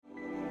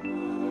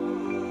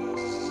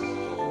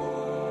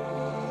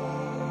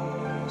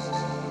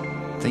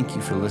Thank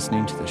you for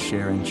listening to the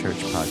Sharon Church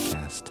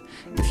podcast.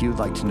 If you would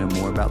like to know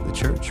more about the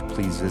church,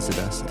 please visit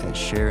us at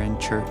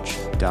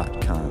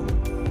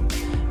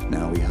sharonchurch.com.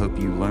 Now we hope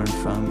you learned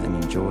from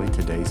and enjoy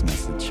today's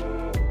message.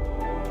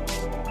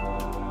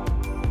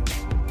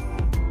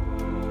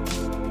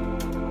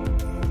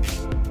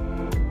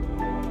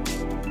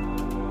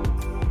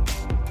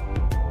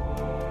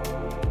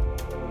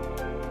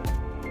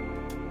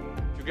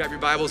 Grab your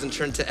Bibles and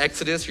turn to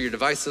Exodus, or your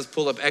devices,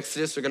 pull up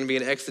Exodus. We're going to be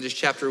in Exodus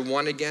chapter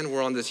 1 again.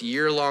 We're on this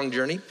year-long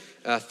journey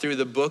through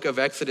the book of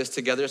Exodus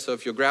together. So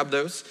if you'll grab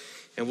those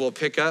and we'll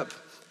pick up.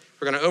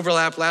 We're going to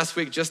overlap last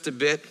week just a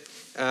bit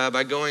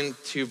by going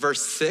to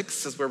verse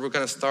 6. This is where we're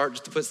going to start,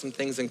 just to put some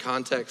things in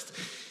context.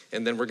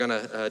 And then we're going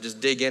to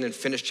just dig in and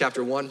finish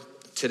chapter 1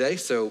 today.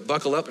 So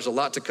buckle up. There's a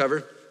lot to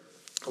cover.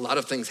 A lot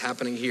of things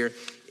happening here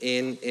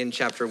in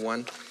chapter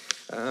 1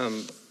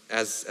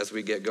 as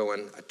we get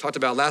going. I talked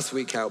about last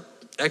week how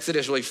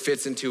Exodus really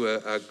fits into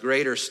a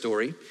greater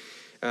story.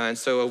 And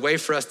so a way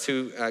for us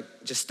to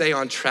just stay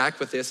on track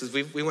with this is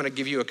we want to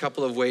give you a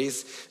couple of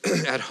ways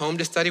at home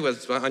to study, whether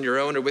it's on your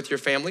own or with your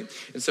family.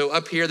 And so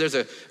up here, there's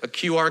a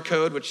QR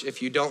code, which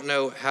if you don't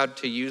know how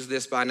to use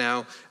this by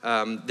now,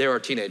 there are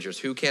teenagers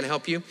who can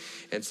help you.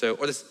 And so,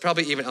 or there's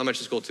probably even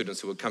elementary school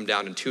students who would come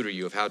down and tutor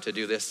you of how to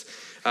do this.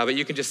 But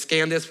you can just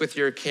scan this with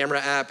your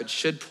camera app. It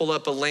should pull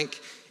up a link.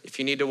 If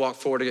you need to walk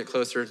forward to get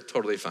closer,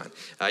 totally fine.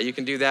 You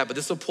can do that, but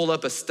this will pull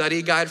up a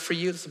study guide for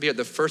you. This will be at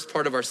the first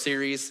part of our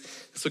series.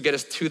 This will get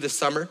us to the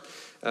summer.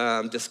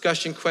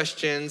 Discussion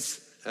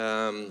questions,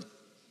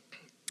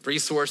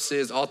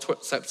 resources, all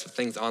types of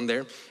things on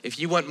there. If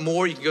you want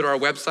more, you can go to our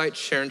website,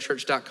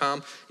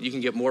 sharonchurch.com. You can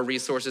get more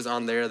resources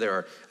on there.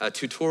 There are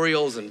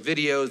tutorials and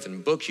videos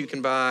and books you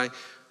can buy,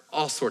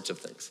 all sorts of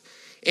things.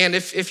 And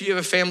if you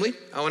have a family,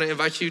 I want to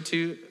invite you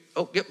to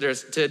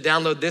there's to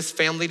download this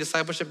family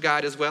discipleship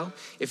guide as well.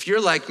 If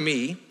you're like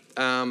me,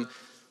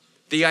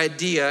 the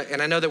idea, and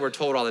I know that we're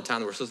told all the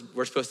time that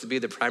we're supposed to be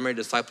the primary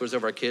disciplers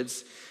of our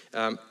kids,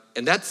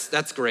 and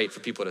that's great for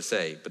people to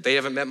say, but they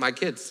haven't met my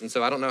kids, and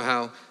so I don't know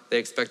how they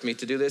expect me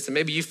to do this. And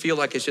maybe you feel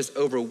like it's just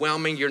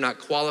overwhelming, you're not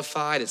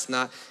qualified,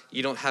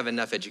 you don't have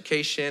enough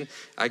education.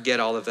 I get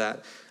all of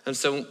that. And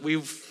so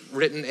we've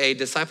written a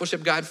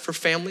discipleship guide for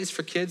families,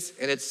 for kids,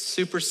 and it's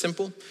super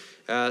simple.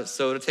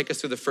 So it'll take us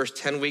through the first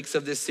 10 weeks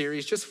of this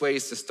series, just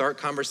ways to start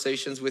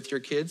conversations with your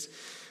kids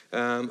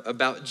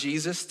about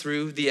Jesus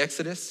through the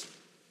Exodus.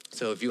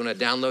 So if you want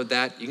to download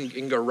that, you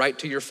can go right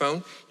to your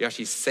phone. You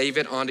actually save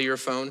it onto your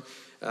phone.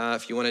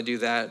 If you want to do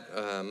that,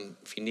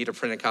 if you need a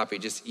printed copy,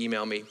 just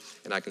email me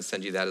and I can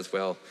send you that as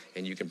well.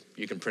 And you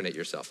can print it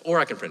yourself, or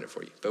I can print it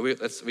for you. But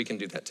we can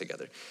do that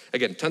together.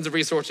 Again, tons of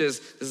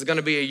resources. This is going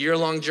to be a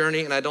year-long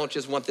journey, and I don't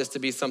just want this to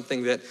be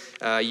something that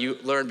you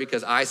learn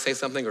because I say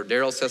something, or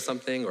Daryl says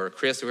something, or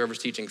Chris, whoever's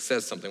teaching,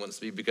 says something. I want this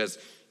to be because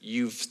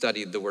you've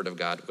studied the Word of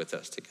God with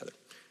us together.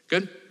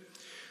 Good?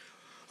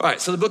 All right,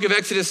 so the book of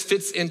Exodus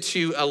fits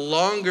into a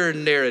longer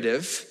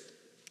narrative.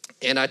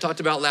 And I talked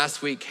about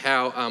last week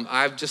how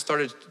I've just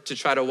started to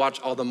try to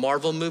watch all the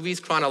Marvel movies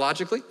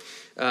chronologically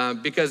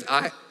because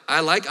I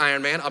like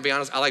Iron Man. I'll be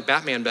honest, I like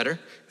Batman better,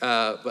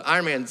 but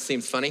Iron Man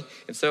seems funny.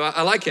 And so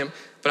I like him,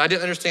 but I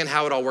didn't understand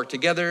how it all worked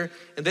together.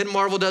 And then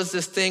Marvel does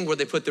this thing where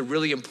they put the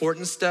really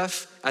important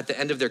stuff at the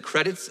end of their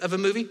credits of a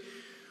movie,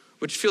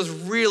 which feels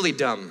really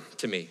dumb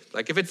to me.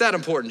 Like if it's that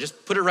important,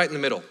 just put it right in the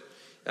middle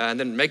and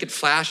then make it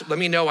flash. Let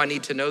me know I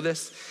need to know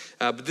this.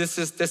 But this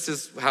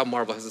is how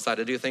Marvel has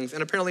decided to do things,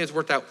 and apparently it's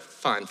worked out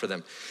fine for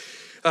them.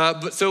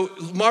 But so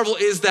Marvel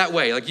is that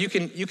way. Like you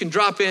can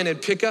drop in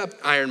and pick up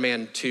Iron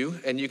Man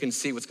 2, and you can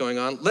see what's going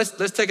on.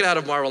 Let's take it out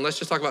of Marvel and let's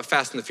just talk about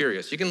Fast and the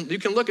Furious. You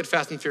can look at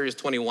Fast and Furious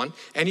 21,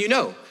 and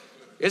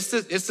it's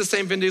the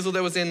same Vin Diesel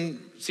that was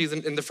in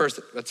the first.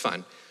 That's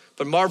fine.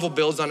 But Marvel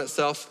builds on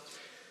itself.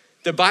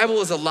 The Bible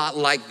is a lot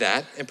like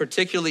that, and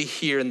particularly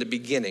here in the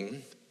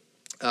beginning.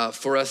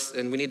 For us,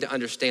 and we need to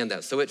understand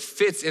that. So it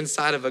fits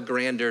inside of a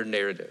grander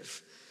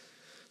narrative.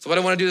 So what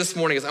I want to do this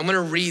morning is I'm going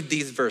to read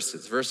these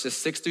verses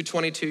 6 through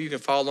 22. You can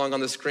follow along on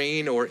the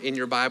screen or in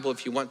your Bible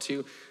if you want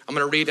to. I'm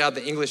going to read out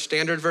the English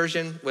Standard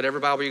Version. Whatever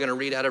Bible you're going to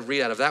read out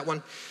of that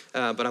one.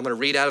 But I'm going to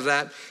read out of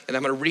that, and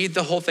I'm going to read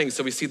the whole thing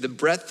so we see the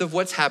breadth of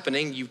what's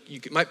happening. You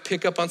might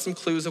pick up on some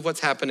clues of what's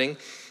happening.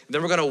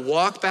 Then we're going to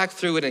walk back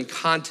through it in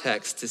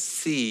context to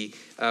see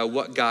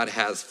what God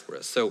has for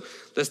us. So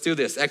let's do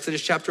this.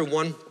 Exodus chapter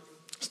 1.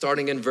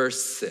 Starting in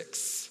verse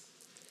 6.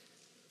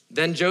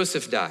 Then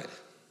Joseph died,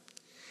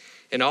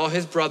 and all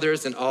his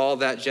brothers and all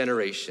that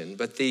generation.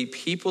 But the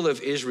people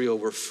of Israel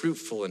were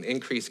fruitful and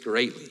increased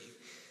greatly.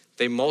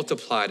 They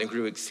multiplied and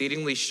grew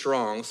exceedingly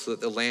strong so that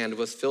the land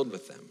was filled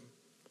with them.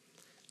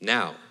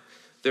 Now,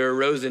 there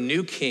arose a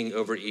new king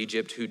over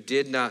Egypt who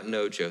did not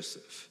know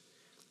Joseph.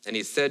 And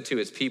he said to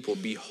his people,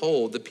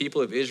 "Behold, the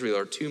people of Israel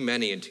are too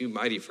many and too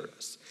mighty for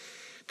us.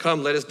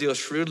 Come, let us deal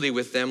shrewdly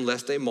with them,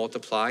 lest they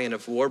multiply, and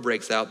if war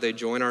breaks out, they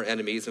join our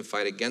enemies and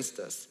fight against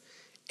us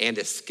and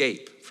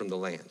escape from the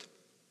land."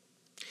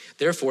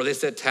 Therefore, they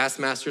set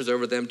taskmasters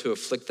over them to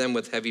afflict them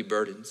with heavy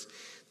burdens.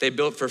 They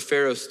built for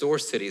Pharaoh store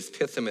cities,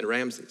 Pithom and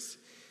Ramses.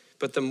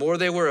 But the more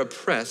they were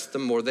oppressed, the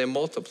more they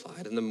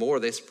multiplied, and the more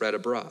they spread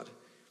abroad.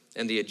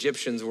 And the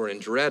Egyptians were in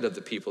dread of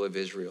the people of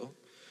Israel.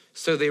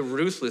 So they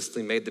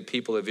ruthlessly made the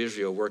people of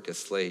Israel work as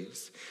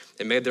slaves.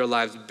 They made their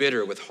lives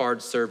bitter with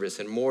hard service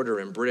in mortar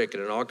and brick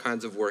and in all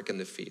kinds of work in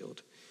the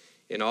field.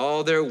 In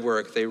all their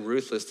work, they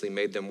ruthlessly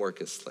made them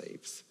work as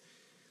slaves.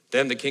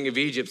 Then the king of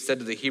Egypt said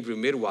to the Hebrew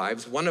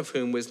midwives, one of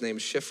whom was named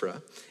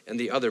Shiphrah and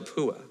the other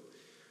Puah,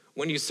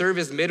 when you serve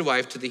as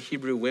midwife to the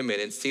Hebrew women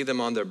and see them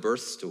on their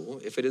birth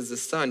stool, if it is a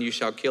son, you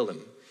shall kill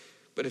him.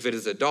 But if it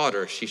is a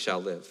daughter, she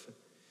shall live.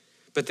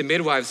 But the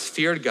midwives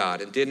feared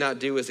God and did not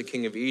do as the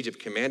king of Egypt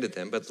commanded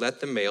them, but let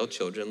the male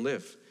children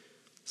live.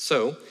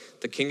 So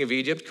the king of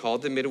Egypt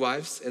called the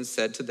midwives and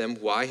said to them,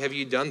 why have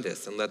you done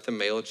this and let the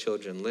male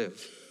children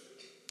live?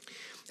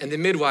 And the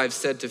midwives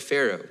said to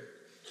Pharaoh,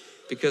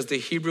 because the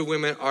Hebrew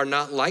women are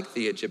not like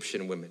the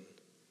Egyptian women,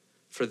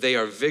 for they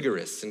are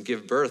vigorous and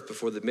give birth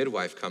before the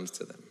midwife comes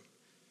to them.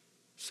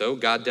 So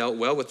God dealt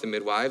well with the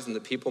midwives, and the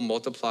people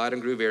multiplied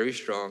and grew very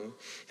strong.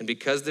 And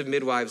because the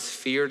midwives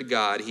feared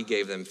God, he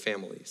gave them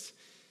families.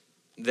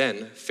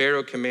 Then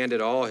Pharaoh commanded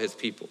all his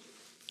people,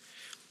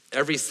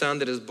 every son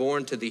that is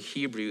born to the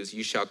Hebrews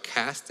you shall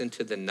cast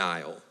into the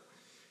Nile,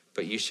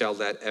 but you shall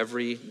let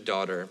every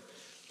daughter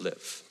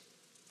live.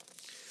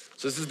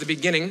 So this is the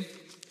beginning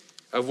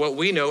of what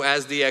we know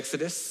as the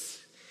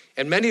Exodus.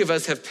 And many of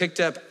us have picked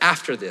up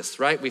after this,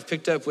 right? We've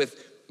picked up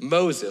with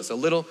Moses, a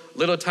little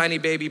tiny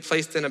baby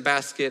placed in a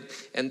basket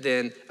and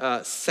then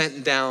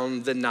sent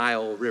down the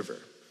Nile River.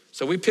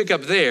 So we pick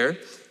up there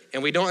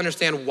and we don't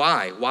understand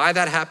why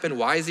that happened.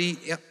 Why is he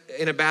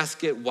in a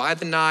basket? Why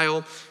the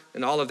Nile?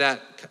 And all of that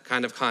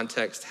kind of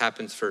context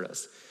happens for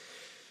us.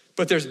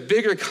 But there's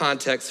bigger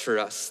context for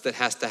us that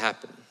has to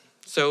happen.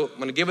 So I'm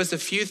gonna give us a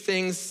few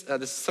things.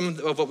 This is some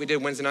of what we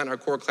did Wednesday night in our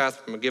core class.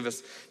 I'm gonna give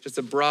us just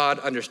a broad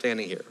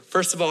understanding here.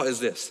 First of all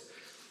is this.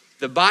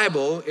 The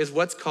Bible is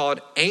what's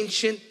called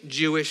ancient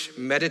Jewish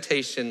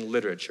meditation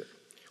literature,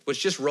 which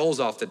just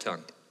rolls off the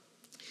tongue.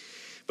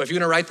 But if you're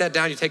gonna write that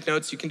down, you take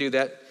notes, you can do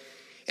that.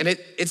 And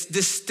it's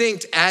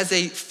distinct as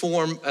a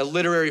form, a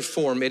literary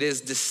form, it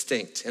is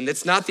distinct. And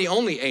it's not the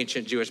only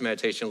ancient Jewish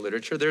meditation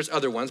literature, there's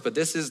other ones, but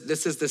this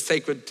is the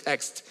sacred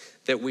text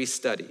that we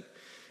study.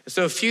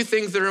 So a few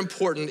things that are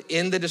important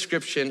in the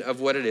description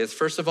of what it is.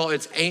 First of all,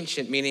 it's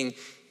ancient, meaning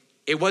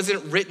it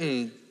wasn't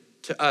written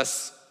to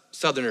us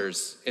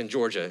Southerners in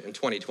Georgia in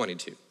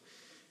 2022.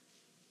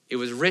 It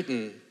was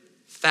written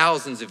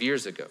thousands of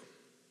years ago.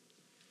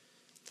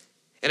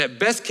 And at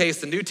best case,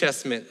 the New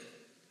Testament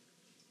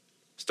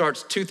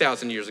starts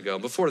 2,000 years ago.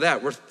 Before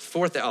that, we're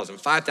 4,000,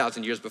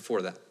 5,000 years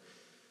before that.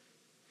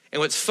 And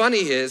what's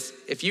funny is,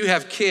 if you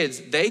have kids,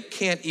 they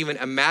can't even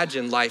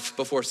imagine life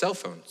before cell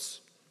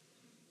phones.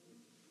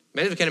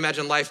 Many of them can't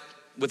imagine life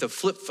with a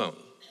flip phone.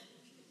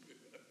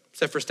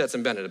 Except for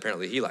Stetson Bennett,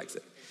 apparently he likes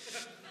it.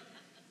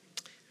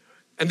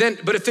 And then,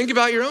 but think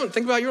about your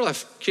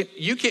life.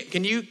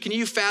 Can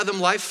you fathom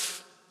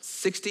life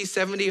 60,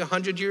 70,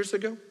 100 years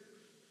ago?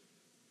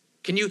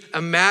 Can you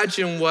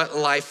imagine what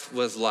life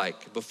was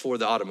like before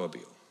the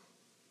automobile?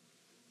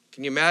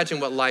 Can you imagine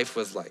what life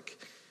was like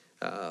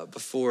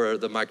before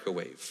the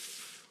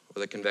microwave or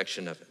the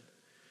convection oven?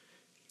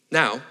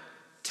 Now,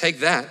 take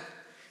that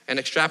and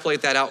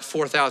extrapolate that out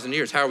 4,000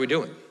 years. How are we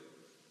doing?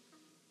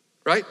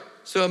 Right?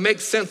 So it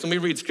makes sense when we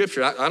read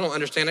scripture. I don't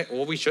understand it.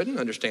 Well, we shouldn't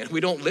understand it.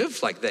 We don't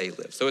live like they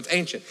live. So it's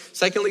ancient.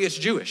 Secondly, it's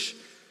Jewish.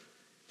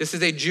 This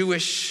is a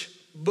Jewish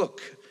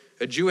book,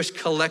 a Jewish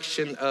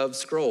collection of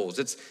scrolls.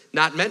 It's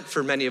not meant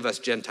for many of us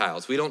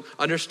Gentiles. We don't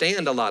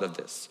understand a lot of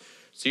this.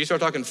 So you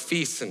start talking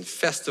feasts and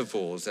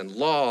festivals and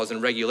laws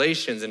and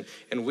regulations,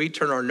 and we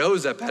turn our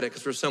nose up at it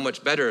because we're so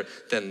much better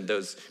than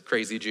those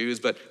crazy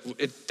Jews, but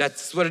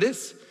that's what it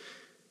is.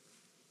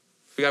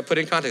 We gotta put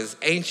it in context.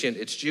 It's ancient,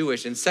 it's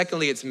Jewish, and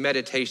secondly, it's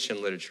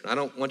meditation literature. I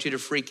don't want you to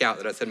freak out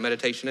that I said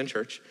meditation in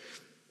church.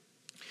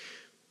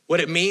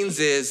 What it means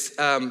is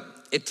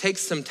it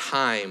takes some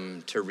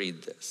time to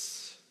read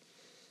this.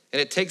 And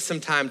it takes some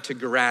time to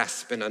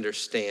grasp and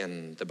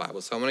understand the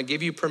Bible. So I'm gonna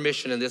give you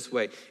permission in this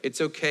way.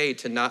 It's okay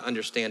to not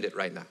understand it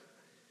right now.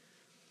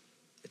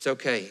 It's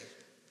okay.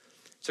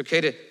 It's okay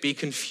to be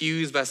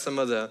confused by some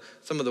of the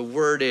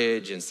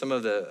wordage and some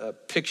of the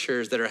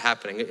pictures that are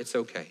happening. It's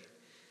okay.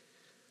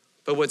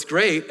 But what's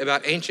great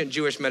about ancient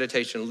Jewish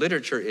meditation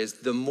literature is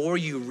the more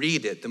you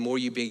read it, the more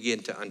you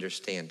begin to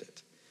understand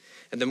it.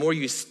 And the more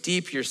you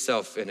steep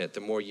yourself in it, the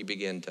more you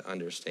begin to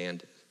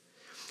understand it.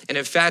 And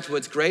in fact,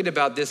 what's great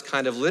about this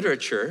kind of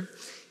literature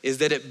is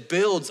that it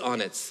builds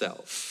on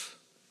itself.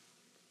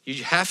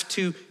 You have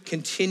to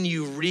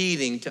continue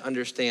reading to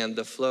understand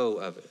the flow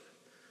of it.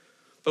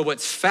 But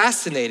what's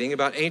fascinating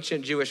about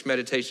ancient Jewish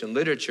meditation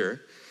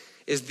literature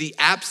is the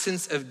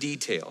absence of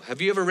detail.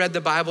 Have you ever read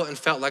the Bible and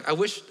felt like, I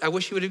wish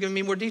you would have given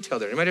me more detail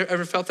there? Anybody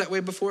ever felt that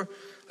way before?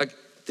 Like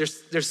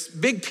there's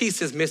big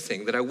pieces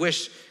missing that I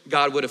wish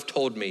God would have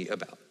told me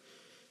about.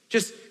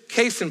 Just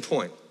case in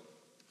point.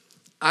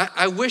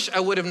 I wish I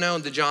would have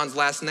known the John's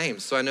last name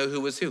so I know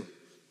who was who.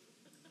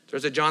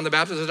 There's a John the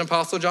Baptist, there's an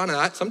Apostle John,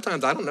 and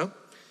sometimes I don't know.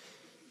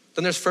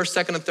 Then there's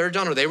 1st, 2nd, and 3rd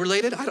John. Are they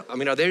related?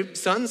 Are they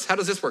sons? How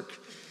does this work?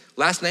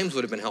 Last names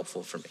would have been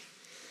helpful for me.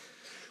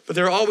 But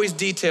there are always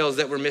details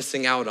that we're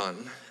missing out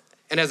on.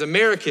 And as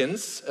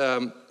Americans,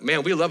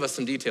 we love us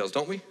some details,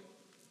 don't we?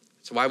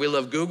 It's why we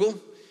love Google.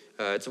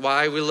 It's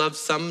why we love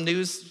some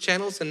news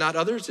channels and not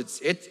others.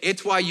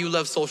 It's why you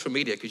love social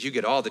media, because you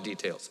get all the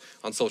details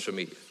on social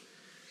media.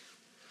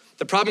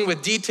 The problem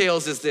with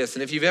details is this,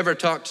 and if you've ever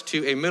talked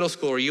to a middle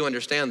schooler, you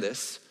understand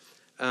this.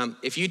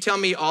 If you tell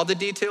me all the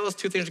details,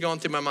 2 things are going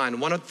through my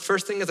mind.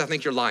 First thing is I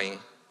think you're lying,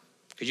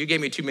 because you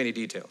gave me too many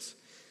details.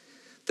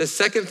 The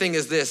second thing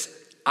is this,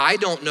 I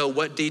don't know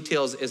what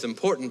details is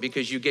important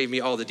because you gave me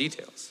all the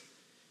details.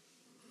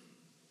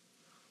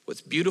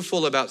 What's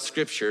beautiful about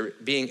Scripture,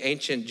 being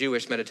ancient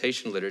Jewish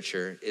meditation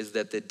literature, is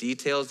that the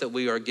details that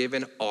we are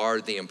given are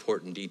the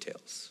important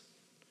details.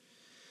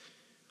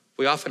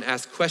 We often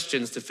ask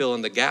questions to fill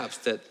in the gaps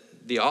that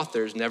the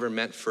authors never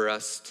meant for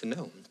us to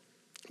know,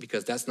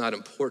 because that's not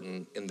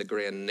important in the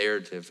grand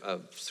narrative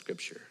of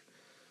Scripture.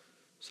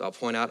 So I'll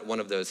point out one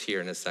of those here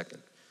in a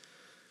second.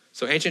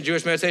 So ancient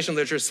Jewish meditation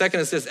literature. Second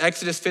is this,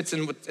 Exodus fits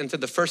into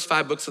the first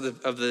 5 books of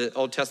the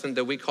Old Testament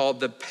that we call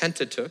the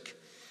Pentateuch,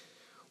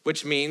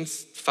 which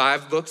means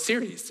 5-book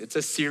series. It's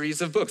a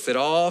series of books that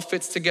all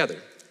fits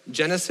together.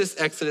 Genesis,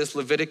 Exodus,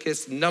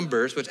 Leviticus,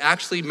 Numbers, which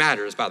actually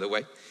matters, by the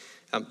way.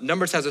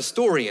 Numbers has a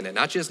story in it,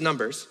 not just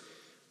Numbers.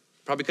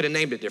 Probably could have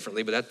named it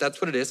differently, but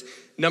that's what it is.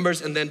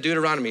 Numbers and then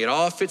Deuteronomy. It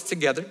all fits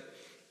together,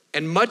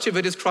 and much of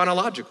it is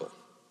chronological.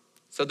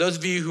 So those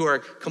of you who are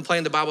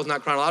complaining the Bible is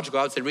not chronological,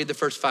 I would say read the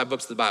first 5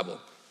 books of the Bible.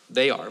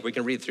 They are. We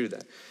can read through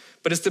that.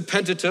 But it's the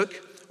Pentateuch,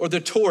 or the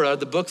Torah,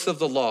 the books of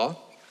the law.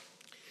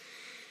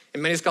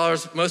 And many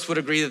scholars, most would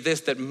agree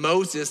that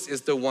Moses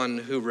is the one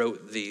who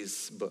wrote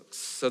these books.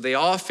 So they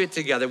all fit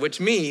together, which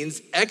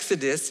means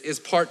Exodus is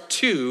part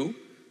 2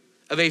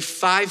 of a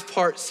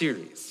 5-part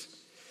series.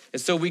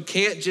 And so we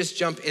can't just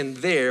jump in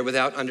there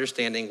without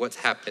understanding what's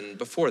happened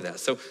before that.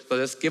 So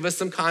let's give us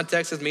some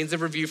context as means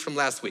of review from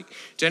last week.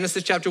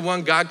 Genesis chapter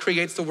 1, God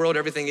creates the world.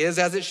 Everything is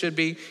as it should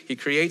be. He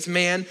creates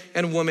man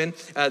and woman.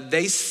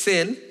 They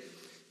sin.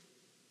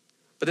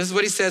 But this is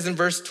what he says in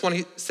verse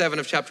 27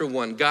 of chapter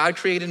 1. God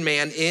created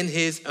man in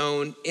his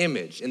own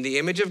image. In the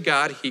image of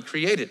God, he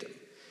created him.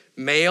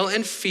 Male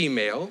and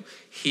female,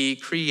 he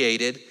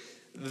created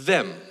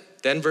them.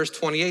 Then verse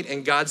 28,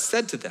 and God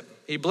said to them,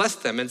 he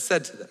blessed them and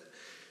said to them,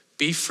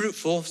 be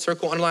fruitful,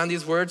 circle, underline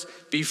these words,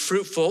 be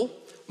fruitful,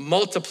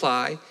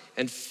 multiply,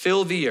 and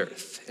fill the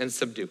earth and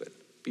subdue it.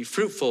 Be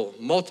fruitful,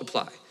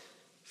 multiply,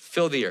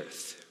 fill the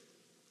earth.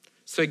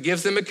 So he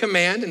gives them a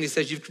command, and he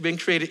says, you've been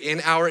created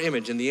in our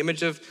image, in the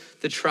image of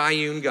the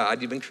triune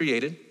God, you've been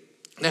created.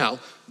 Now,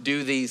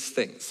 do these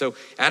things. So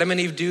Adam and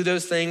Eve do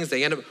those things.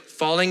 They end up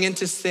falling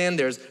into sin.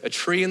 There's a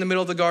tree in the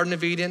middle of the Garden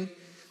of Eden.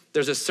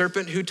 There's a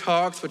serpent who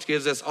talks, which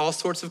gives us all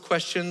sorts of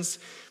questions.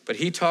 But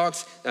he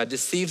talks,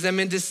 deceives them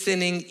into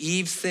sinning.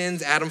 Eve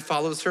sins, Adam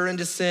follows her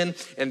into sin,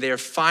 and their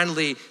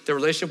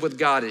relationship with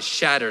God is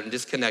shattered and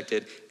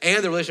disconnected,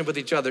 and the relationship with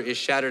each other is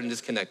shattered and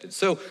disconnected.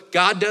 So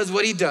God does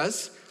what he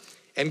does,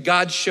 and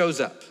God shows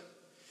up.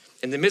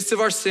 In the midst of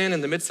our sin, in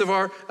the midst of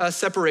our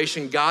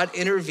separation, God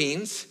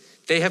intervenes.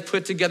 They have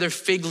put together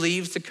fig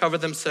leaves to cover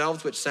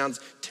themselves, which sounds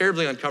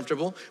terribly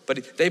uncomfortable,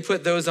 but they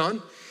put those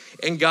on.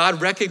 And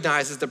God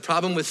recognizes the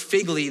problem with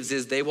fig leaves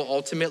is they will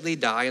ultimately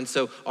die. And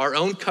so our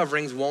own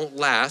coverings won't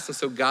last. And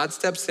so God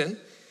steps in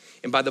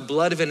and by the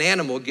blood of an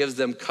animal gives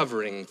them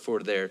covering for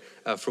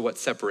what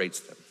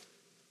separates them.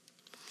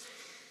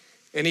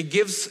 And he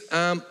gives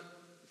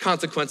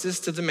consequences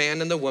to the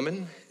man and the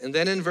woman. And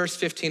then in verse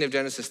 15 of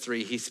Genesis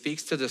 3, he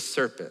speaks to the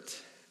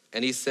serpent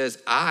and he says,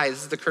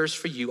 this is the curse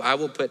for you. I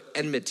will put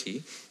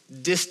enmity,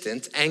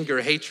 distance,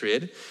 anger,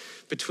 hatred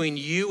between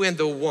you and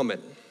the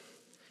woman,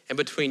 and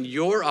between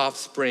your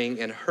offspring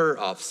and her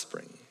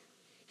offspring.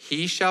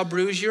 He shall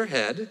bruise your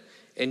head,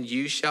 and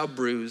you shall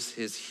bruise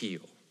his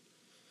heel.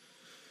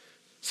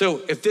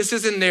 So if this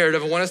is a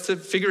narrative, I want us to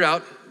figure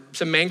out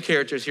some main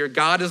characters here.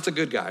 God is the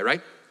good guy,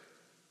 right?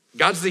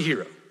 God's the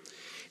hero.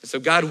 And so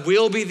God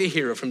will be the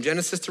hero. From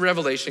Genesis to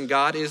Revelation,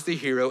 God is the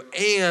hero,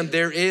 and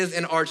there is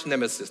an arch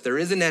nemesis. There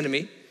is an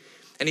enemy,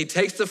 and he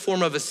takes the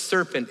form of a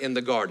serpent in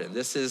the garden.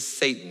 This is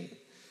Satan,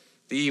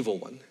 the evil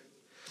one.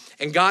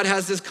 And God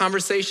has this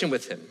conversation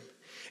with him.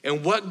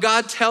 And what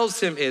God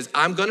tells him is,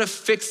 I'm gonna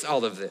fix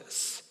all of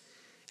this.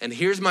 And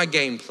here's my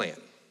game plan.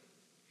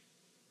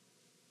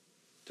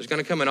 There's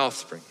gonna come an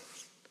offspring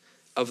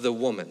of the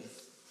woman.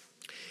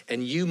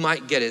 And you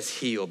might get his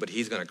heel, but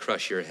he's gonna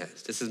crush your head.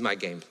 This is my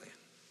game plan.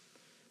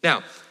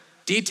 Now,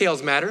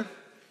 details matter.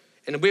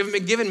 And we haven't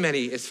been given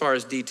many as far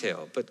as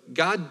detail. But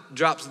God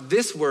drops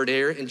this word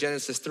here in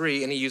Genesis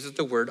 3, and he uses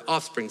the word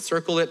offspring.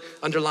 Circle it,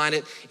 underline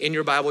it in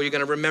your Bible. You're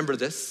gonna remember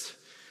this.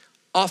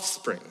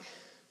 Offspring.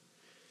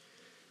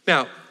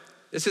 Now,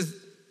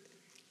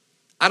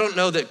 I don't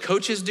know that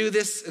coaches do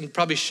this and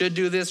probably should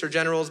do this or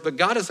generals, but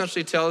God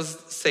essentially tells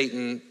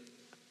Satan,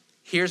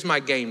 here's my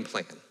game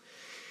plan.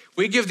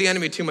 We give the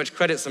enemy too much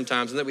credit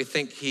sometimes and that we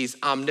think he's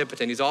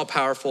omnipotent, he's all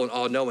powerful and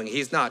all knowing.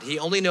 He's not. He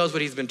only knows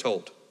what he's been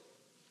told.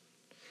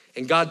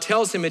 And God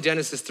tells him in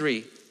Genesis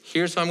 3,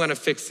 here's how I'm going to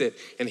fix it,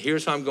 and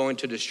here's how I'm going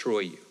to destroy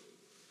you.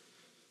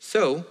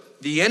 So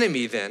the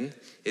enemy then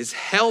is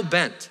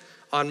hell-bent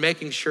on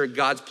making sure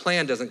God's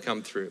plan doesn't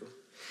come through.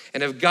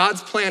 And if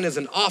God's plan is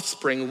an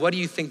offspring, what do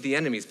you think the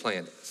enemy's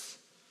plan is?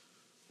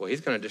 Well,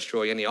 he's going to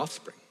destroy any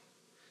offspring.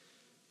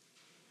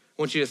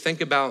 I want you to think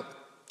about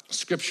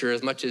Scripture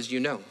as much as you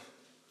know.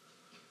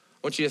 I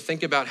want you to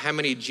think about how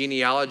many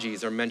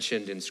genealogies are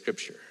mentioned in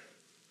Scripture.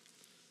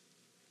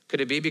 Could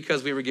it be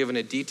because we were given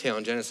a detail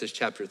in Genesis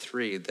chapter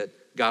 3 that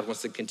God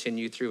wants to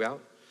continue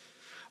throughout?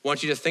 I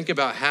want you to think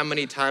about how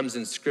many times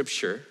in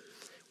Scripture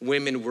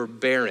women were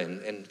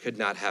barren and could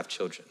not have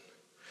children.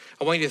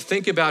 I want you to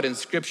think about in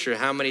Scripture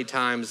how many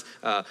times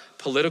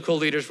political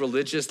leaders,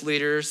 religious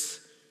leaders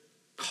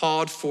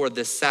called for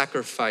the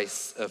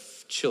sacrifice of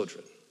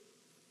children.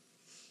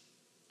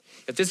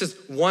 If this is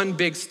one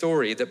big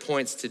story that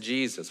points to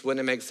Jesus,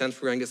 wouldn't it make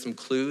sense we're going to get some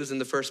clues in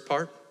the first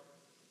part?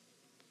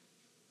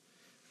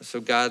 So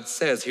God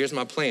says, here's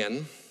my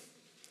plan.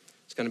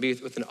 It's going to be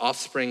with an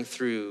offspring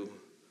through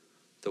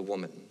the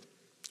woman.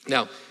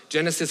 Now,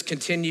 Genesis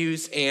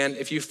continues, and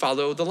if you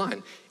follow the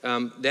line,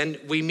 then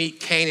we meet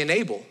Cain and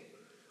Abel,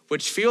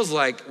 which feels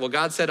like, well,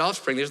 God said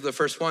offspring. These are the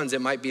first ones.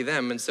 It might be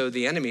them. And so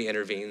the enemy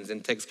intervenes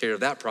and takes care of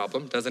that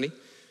problem, doesn't he?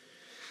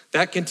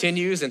 That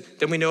continues, and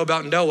then we know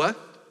about Noah.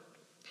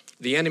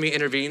 The enemy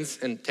intervenes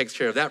and takes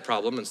care of that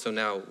problem, and so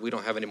now we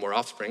don't have any more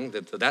offspring.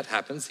 That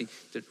happens. He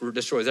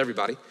destroys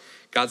everybody.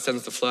 God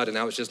sends the flood, and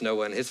now it's just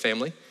Noah and his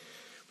family.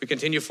 We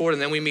continue forward,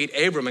 and then we meet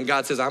Abram, and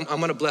God says, I'm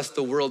going to bless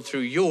the world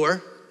through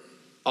your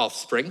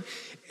offspring.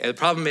 And the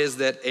problem is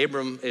that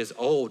Abram is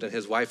old, and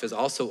his wife is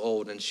also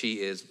old, and she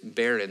is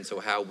barren,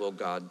 so how will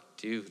God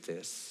do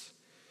this?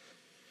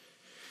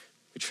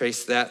 We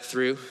trace that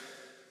through.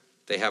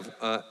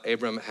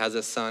 Abram has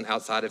a son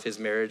outside of his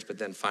marriage, but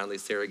then finally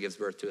Sarah gives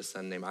birth to a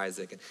son named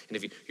Isaac. And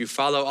if you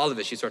follow all of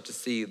this, you start to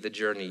see the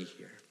journey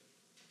here.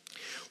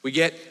 We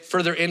get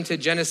further into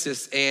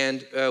Genesis,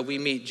 and we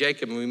meet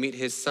Jacob, and we meet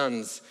his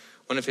sons.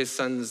 One of his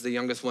sons, the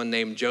youngest one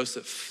named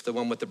Joseph, the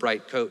one with the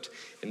bright coat.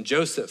 And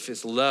Joseph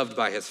is loved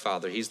by his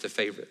father. He's the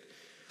favorite.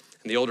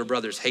 And the older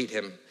brothers hate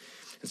him.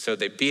 And so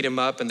they beat him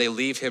up and they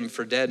leave him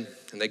for dead.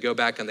 And they go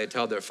back and they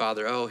tell their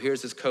father, oh,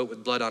 here's his coat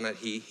with blood on it.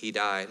 He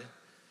died.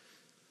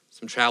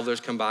 Some travelers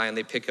come by and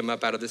they pick him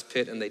up out of this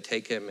pit and they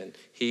take him, and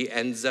he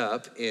ends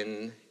up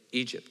in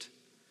Egypt.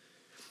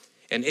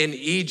 And in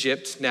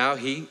Egypt, now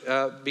he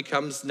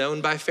becomes known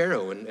by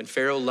Pharaoh, and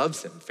Pharaoh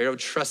loves him. Pharaoh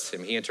trusts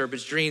him. He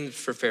interprets dreams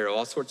for Pharaoh,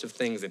 all sorts of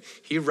things. And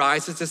he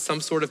rises to some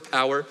sort of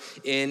power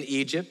in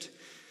Egypt.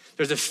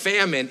 There's a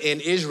famine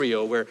in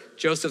Israel where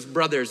Joseph's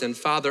brothers and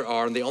father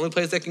are, and the only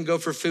place they can go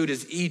for food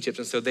is Egypt.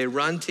 And so they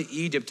run to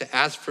Egypt to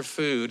ask for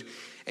food.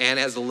 And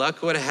as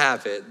luck would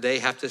have it, they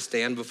have to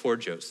stand before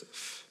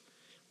Joseph.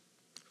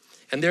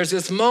 And there's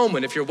this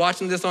moment, if you're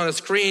watching this on a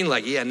screen,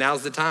 like, yeah,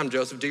 now's the time,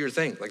 Joseph, do your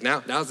thing. Like,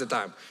 now's the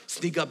time.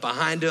 Sneak up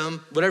behind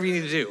him, whatever you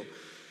need to do.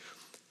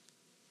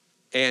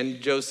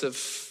 And Joseph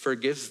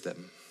forgives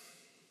them.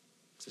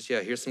 Says,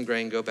 yeah, here's some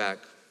grain, go back.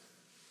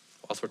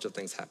 All sorts of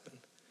things happen.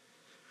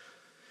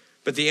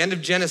 But the end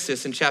of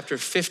Genesis in chapter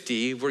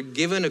 50, we're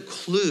given a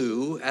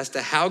clue as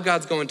to how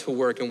God's going to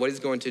work and what he's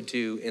going to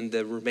do in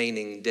the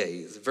remaining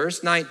days.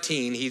 Verse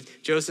 19,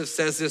 Joseph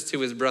says this to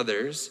his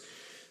brothers,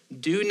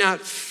 do not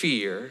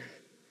fear,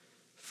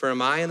 for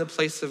am I in the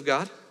place of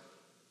God?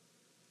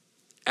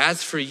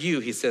 As for you,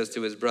 he says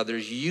to his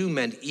brothers, you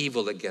meant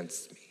evil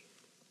against me,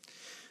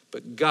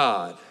 but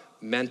God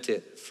meant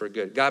it for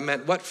good. God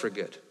meant what for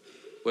good?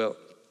 Well,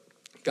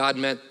 God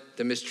meant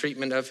the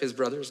mistreatment of his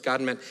brothers.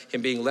 God meant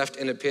him being left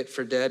in a pit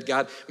for dead.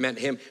 God meant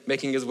him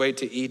making his way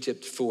to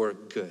Egypt for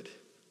good.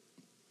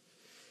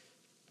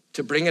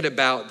 To bring it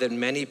about that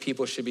many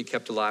people should be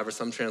kept alive, or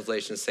some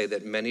translations say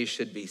that many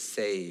should be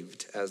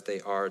saved as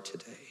they are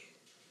today.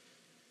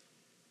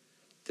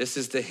 This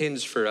is the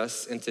hinge for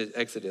us into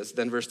Exodus.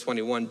 Then verse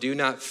 21, do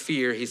not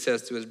fear, he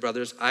says to his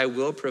brothers, I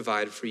will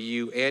provide for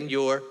you and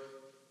your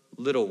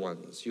little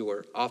ones,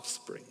 your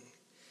offspring.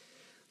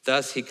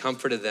 Thus he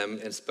comforted them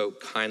and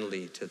spoke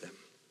kindly to them.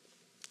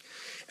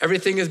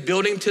 Everything is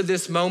building to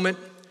this moment.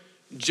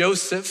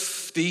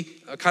 Joseph, the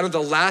kind of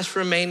the last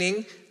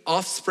remaining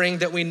offspring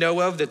that we know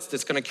of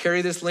that's going to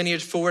carry this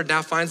lineage forward,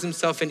 now finds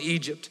himself in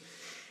Egypt.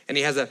 And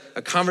he has a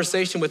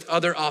conversation with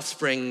other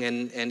offspring,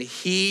 and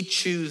he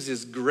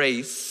chooses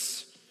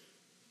grace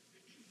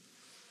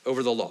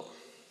over the law.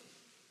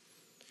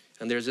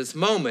 And there's this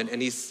moment,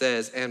 and he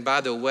says, and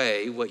by the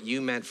way, what you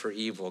meant for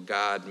evil,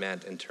 God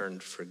meant and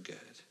turned for good.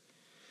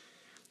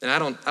 And I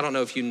don't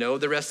know if you know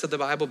the rest of the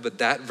Bible, but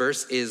that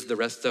verse is the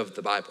rest of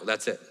the Bible.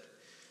 That's it.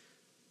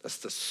 That's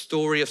the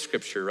story of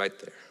Scripture right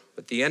there.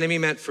 What the enemy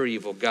meant for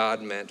evil,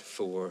 God meant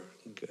for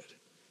good.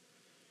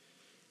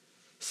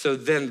 So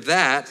then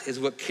that is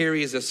what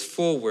carries us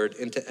forward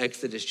into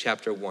Exodus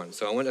chapter 1.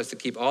 So I want us to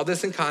keep all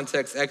this in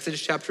context.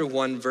 Exodus chapter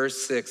 1,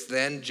 verse 6,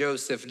 then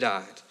Joseph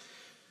died.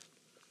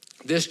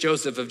 This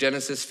Joseph of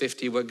Genesis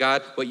 50,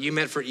 what you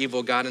meant for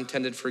evil, God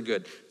intended for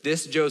good.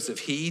 This Joseph,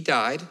 he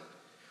died,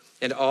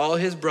 and all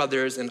his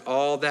brothers and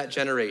all that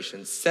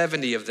generation,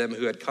 70 of them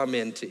who had come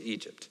into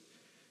Egypt.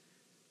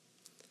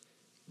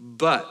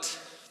 But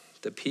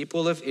the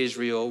people of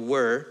Israel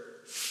were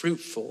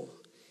fruitful,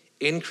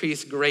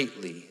 increased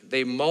greatly.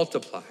 They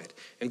multiplied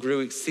and grew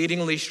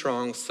exceedingly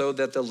strong so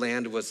that the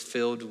land was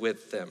filled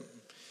with them.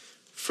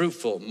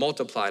 Fruitful,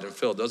 multiplied, and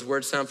filled. Those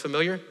words sound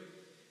familiar?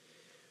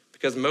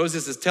 Because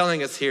Moses is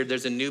telling us here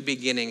there's a new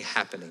beginning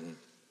happening.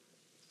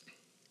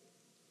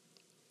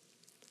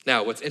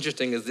 Now, what's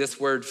interesting is this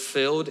word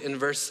filled in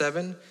verse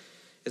 7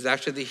 is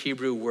actually the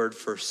Hebrew word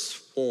for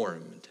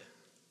swarmed,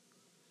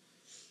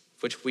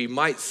 which we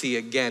might see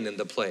again in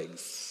the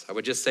plagues. I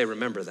would just say,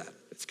 remember that,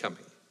 it's coming.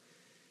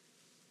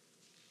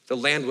 The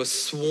land was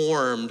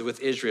swarmed with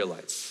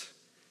Israelites,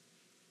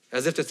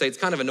 as if to say, it's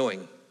kind of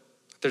annoying.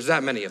 There's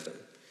that many of them.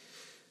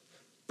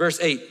 Verse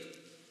 8,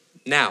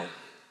 now.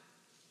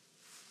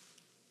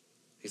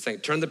 He's saying,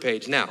 turn the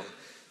page. Now,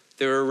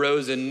 there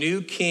arose a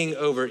new king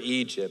over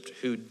Egypt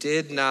who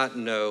did not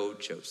know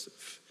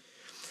Joseph.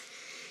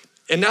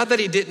 And not that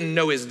he didn't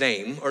know his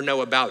name or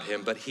know about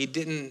him, but he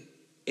didn't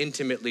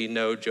intimately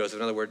know Joseph.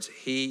 In other words,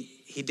 he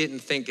didn't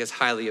think as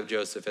highly of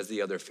Joseph as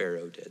the other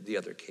Pharaoh did, the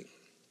other king.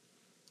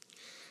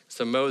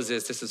 So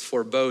Moses, this is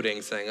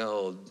foreboding, saying,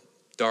 oh,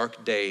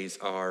 dark days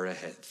are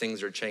ahead.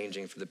 Things are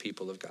changing for the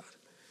people of God.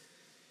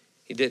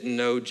 He didn't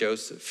know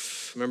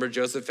Joseph. Remember,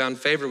 Joseph found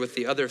favor with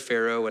the other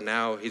Pharaoh, and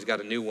now he's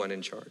got a new one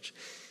in charge.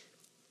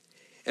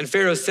 And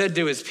Pharaoh said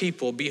to his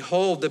people,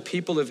 behold, the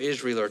people of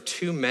Israel are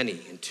too many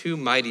and too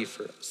mighty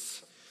for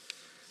us.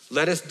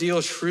 Let us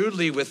deal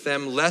shrewdly with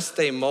them, lest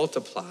they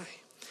multiply.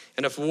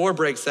 And if war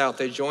breaks out,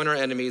 they join our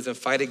enemies and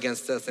fight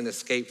against us and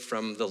escape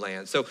from the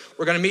land. So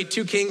we're going to meet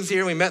two kings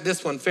here. We met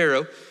this one,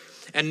 Pharaoh.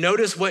 And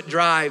notice what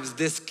drives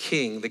this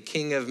king, the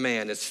king of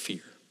man, is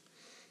fear.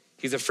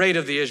 He's afraid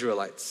of the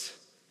Israelites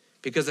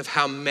because of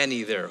how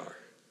many there are.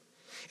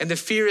 And the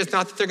fear is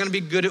not that they're going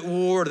to be good at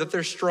war, or that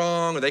they're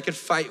strong, or they could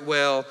fight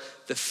well.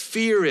 The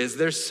fear is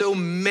there's so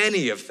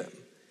many of them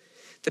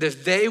that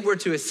if they were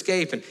to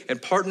escape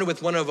and partner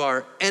with one of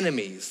our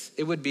enemies,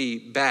 it would be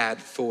bad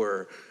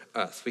for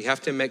us. We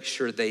have to make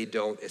sure they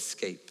don't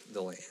escape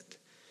the land.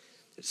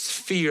 It's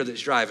fear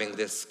that's driving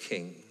this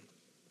king.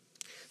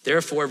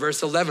 Therefore,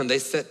 verse 11, they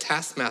set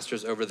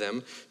taskmasters over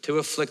them to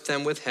afflict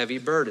them with heavy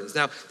burdens.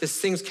 Now, this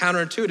seems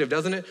counterintuitive,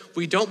 doesn't it?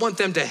 We don't want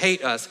them to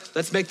hate us.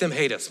 Let's make them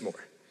hate us more.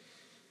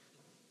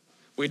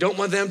 We don't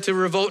want them to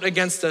revolt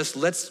against us.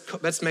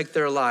 Let's make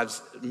their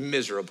lives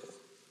miserable.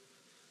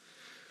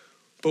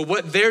 But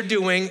what they're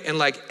doing, and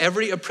like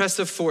every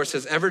oppressive force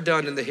has ever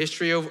done in the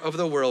history of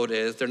the world,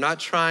 is they're not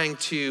trying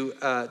to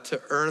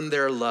earn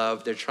their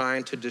love. They're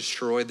trying to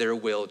destroy their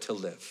will to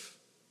live.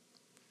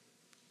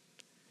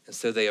 And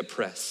so they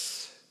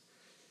oppress,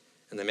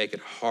 and they make it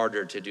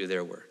harder to do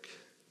their work.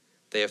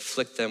 They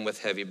afflict them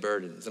with heavy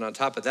burdens. And on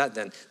top of that,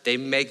 then, they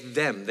make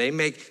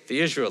the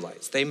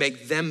Israelites, they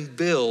make them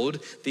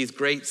build these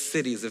great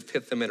cities of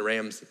Pithom and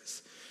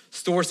Ramses.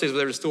 Store cities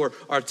where they store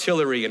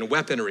artillery and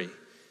weaponry.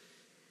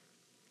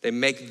 They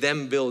make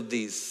them build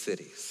these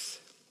cities,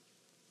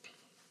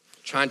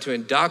 trying to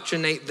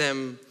indoctrinate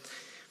them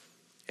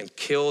and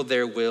kill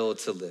their will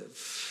to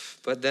live.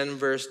 But then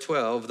verse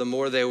 12, the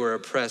more they were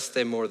oppressed,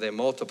 the more they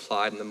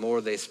multiplied, and the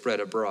more they spread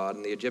abroad,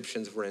 and the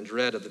Egyptians were in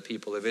dread of the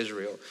people of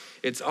Israel.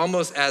 It's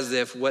almost as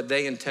if what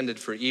they intended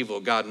for evil,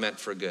 God meant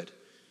for good.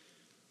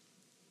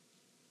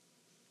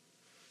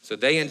 So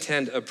they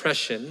intend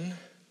oppression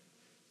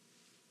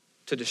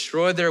to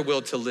destroy their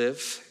will to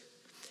live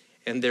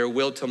and their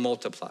will to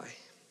multiply.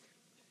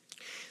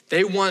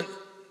 They want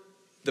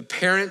the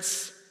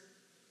parents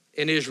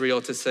in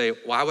Israel to say,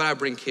 why would I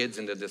bring kids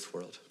into this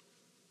world?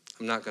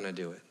 I'm not gonna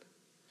do it.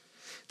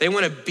 They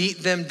want to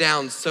beat them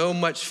down so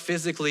much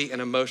physically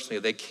and emotionally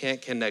they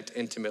can't connect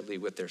intimately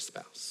with their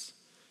spouse.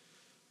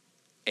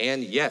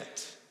 And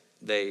yet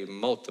they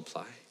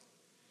multiply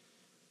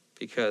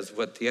because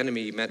what the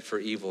enemy meant for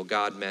evil,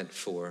 God meant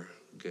for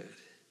good.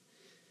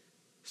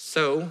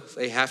 So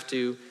they have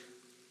to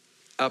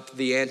up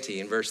the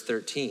ante in verse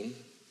 13.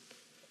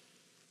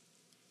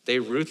 They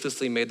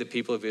ruthlessly made the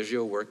people of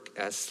Israel work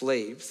as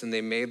slaves, and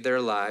they made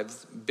their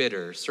lives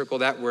bitter. Circle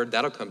that word,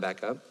 that'll come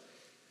back up.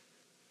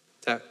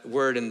 That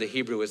word in the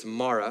Hebrew is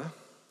mara.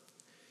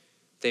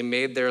 They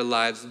made their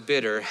lives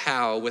bitter.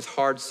 How? With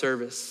hard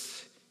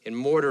service, in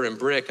mortar and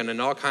brick, and in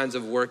all kinds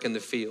of work in the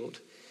field.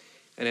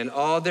 And in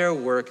all their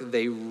work,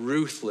 they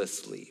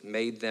ruthlessly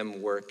made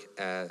them work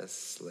as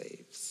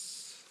slaves.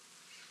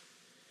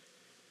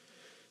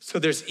 So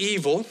there's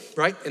evil,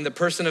 right, in the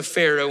person of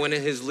Pharaoh and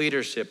in his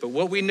leadership. But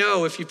what we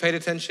know, if you paid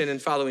attention in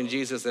following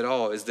Jesus at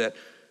all, is that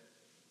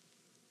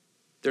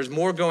there's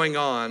more going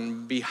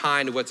on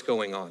behind what's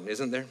going on,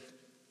 isn't there?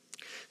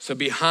 So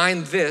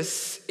behind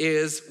this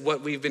is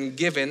what we've been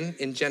given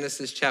in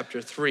Genesis chapter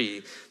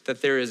 3,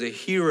 that there is a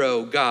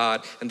hero,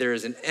 God, and there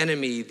is an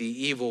enemy, the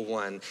evil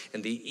one,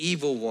 and the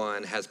evil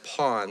one has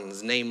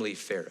pawns, namely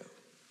Pharaoh.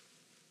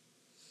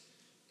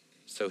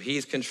 So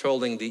he's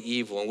controlling the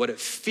evil, and what it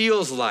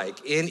feels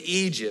like in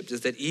Egypt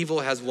is that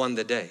evil has won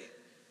the day.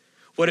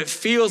 What it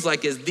feels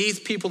like is these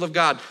people of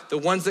God, the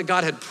ones that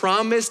God had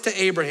promised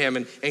to Abraham,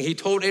 and he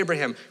told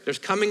Abraham, there's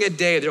coming a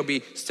day, there'll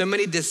be so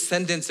many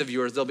descendants of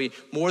yours, there'll be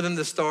more than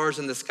the stars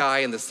in the sky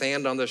and the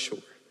sand on the shore.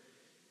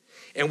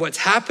 And what's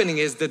happening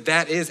is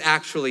that is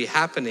actually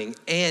happening,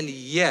 and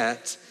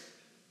yet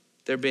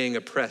they're being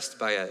oppressed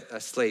by a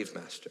slave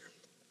master,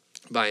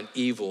 by an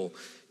evil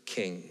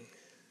king.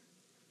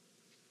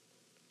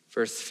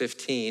 Verse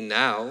 15,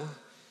 now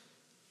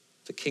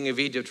the king of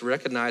Egypt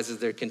recognizes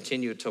they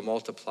continue to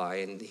multiply,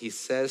 and he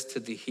says to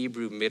the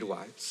Hebrew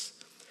midwives,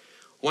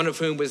 one of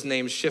whom was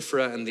named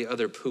Shiphrah and the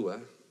other Puah,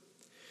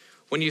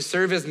 when you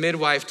serve as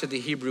midwife to the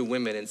Hebrew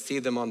women and see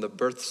them on the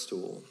birth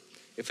stool,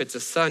 if it's a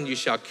son, you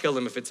shall kill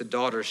him. If it's a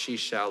daughter, she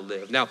shall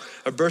live. Now,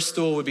 a birth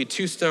stool would be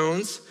 2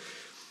 stones,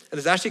 and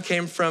this actually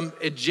came from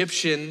the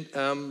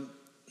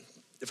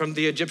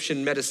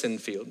Egyptian medicine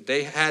field.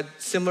 They had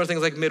similar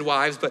things like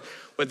midwives, but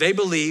what they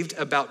believed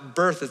about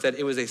birth is that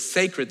it was a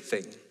sacred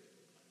thing.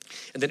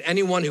 And that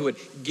anyone who would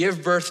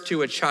give birth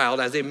to a child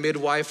as a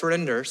midwife or a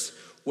nurse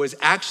was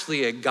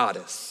actually a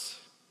goddess.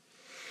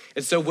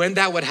 And so when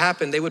that would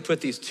happen, they would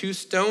put these 2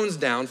 stones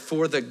down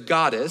for the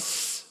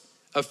goddess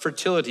of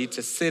fertility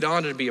to sit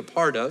on and be a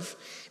part of.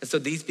 And so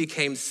these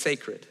became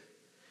sacred.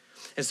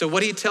 And so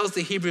what he tells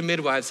the Hebrew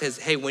midwives is,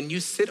 hey, when you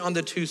sit on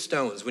the 2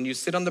 stones, when you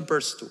sit on the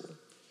birth stool,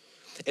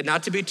 and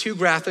not to be too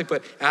graphic,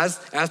 but as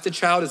the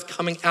child is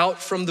coming out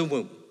from the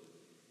womb,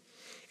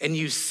 and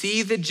you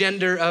see the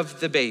gender of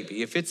the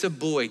baby, if it's a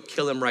boy,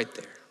 kill him right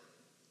there.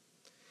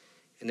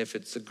 And if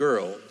it's a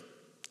girl,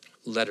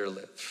 let her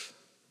live.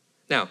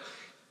 Now,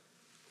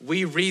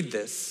 we read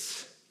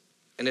this,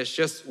 and it's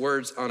just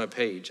words on a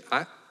page.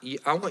 I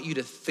want you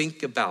to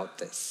think about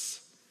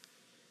this.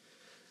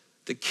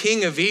 The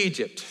king of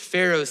Egypt,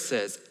 Pharaoh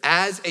says,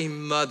 as a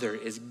mother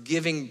is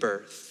giving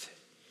birth,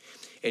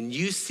 and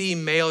you see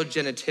male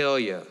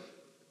genitalia,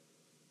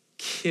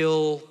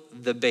 kill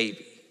the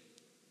baby.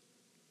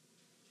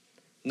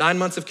 9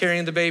 months of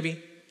carrying the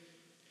baby,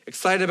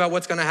 excited about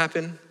what's gonna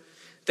happen.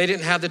 They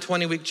didn't have the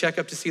 20-week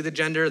checkup to see the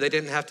gender. They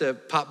didn't have to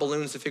pop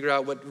balloons to figure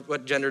out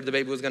what gender the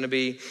baby was gonna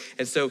be.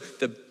 And so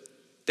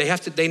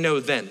they know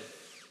then.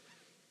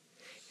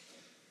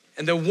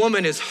 And the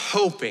woman is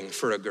hoping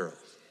for a girl.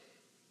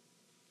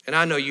 And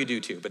I know you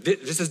do too, but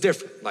this is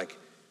different. Like,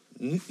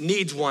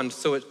 needs one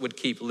so it would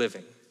keep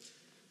living.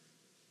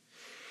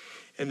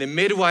 And the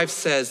midwife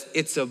says,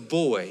 it's a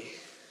boy.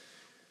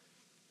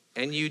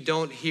 And you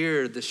don't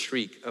hear the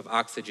shriek of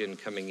oxygen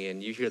coming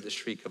in. You hear the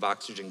shriek of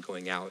oxygen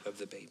going out of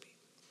the baby.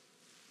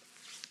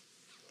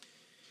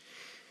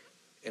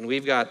 And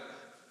we've got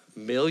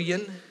 1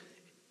 million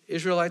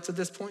Israelites at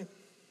this point.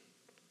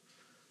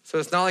 So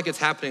it's not like it's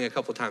happening a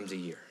couple times a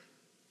year.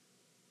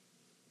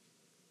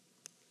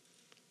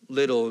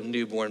 Little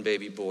newborn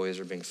baby boys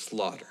are being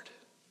slaughtered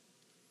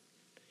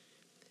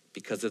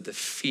because of the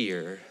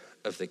fear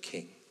of the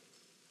king.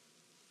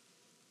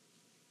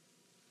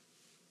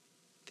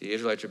 The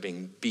Israelites are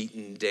being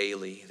beaten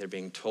daily. They're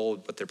being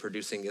told what they're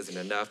producing isn't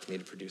enough. They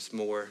need to produce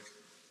more.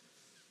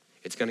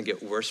 It's going to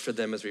get worse for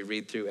them as we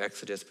read through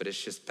Exodus, but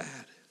it's just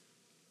bad.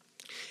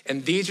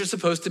 And these are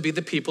supposed to be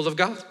the people of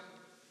God.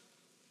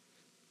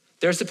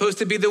 They're supposed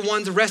to be the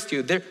ones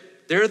rescued.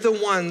 They're the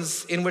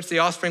ones in which the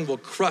offspring will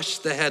crush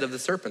the head of the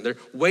serpent. They're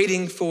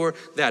waiting for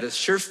that. It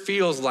sure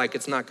feels like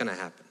it's not going to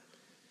happen.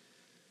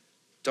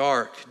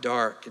 Dark,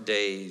 dark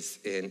days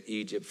in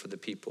Egypt for the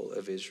people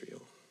of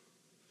Israel.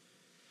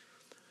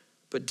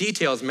 But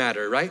details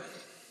matter, right?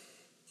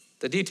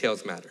 The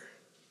details matter.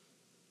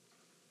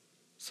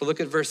 So look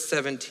at verse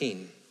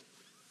 17.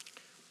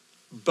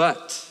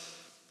 But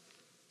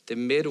the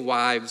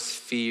midwives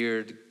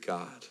feared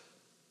God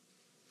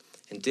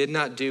and did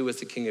not do as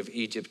the king of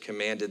Egypt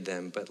commanded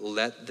them, but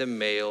let the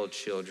male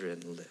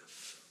children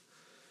live.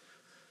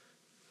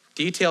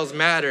 Details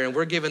matter, and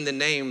we're given the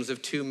names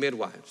of 2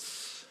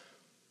 midwives.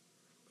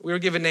 We were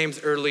given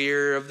names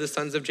earlier of the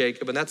sons of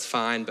Jacob, and that's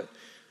fine, but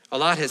a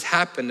lot has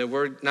happened and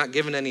we're not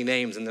given any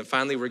names, and then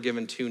finally we're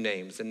given 2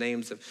 names, the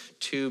names of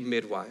 2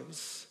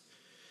 midwives.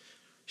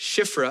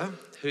 Shiphrah,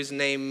 whose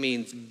name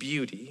means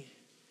beauty,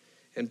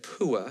 and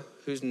Puah,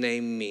 whose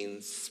name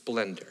means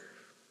splendor.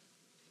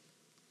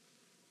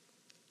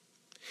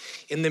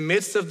 In the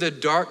midst of the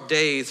dark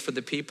days for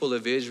the people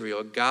of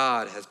Israel,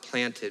 God has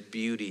planted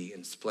beauty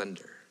and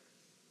splendor.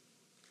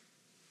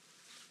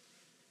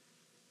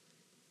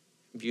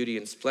 Beauty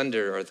and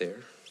splendor are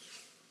there.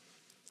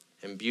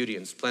 And beauty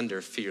and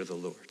splendor fear the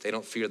Lord. They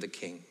don't fear the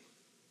king.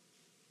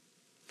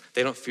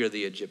 They don't fear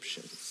the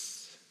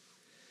Egyptians.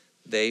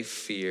 They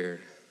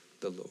fear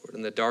the Lord.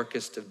 In the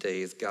darkest of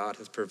days, God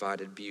has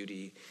provided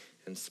beauty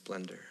and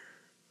splendor.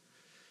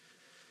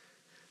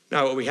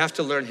 Now, what we have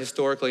to learn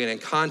historically and in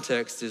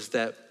context is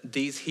that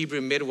these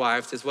Hebrew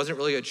midwives, this wasn't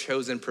really a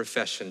chosen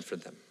profession for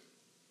them.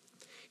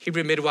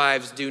 Hebrew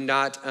midwives do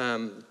not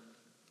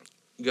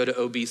go to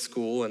OB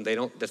school, and they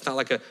don't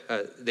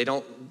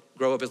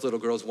grow up as little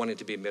girls wanting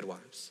to be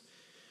midwives.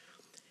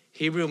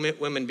 Hebrew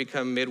women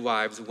become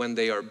midwives when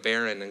they are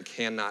barren and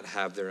cannot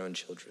have their own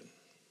children.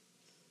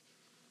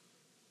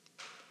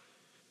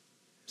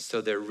 So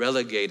they're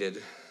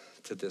relegated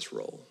to this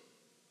role.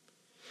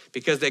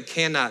 Because they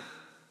cannot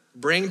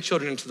bring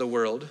children into the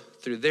world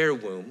through their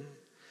womb,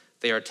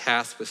 they are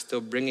tasked with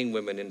still bringing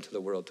women into the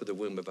world through the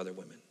womb of other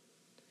women.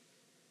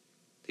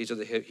 These are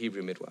the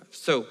Hebrew midwives.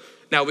 So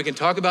now we can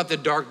talk about the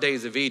dark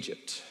days of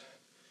Egypt.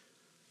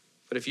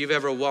 But if you've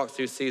ever walked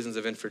through seasons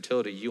of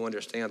infertility, you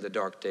understand the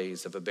dark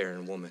days of a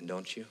barren woman,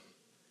 don't you?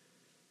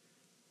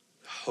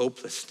 The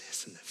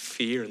hopelessness and the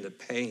fear and the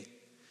pain.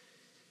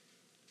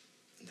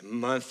 And the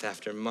month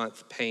after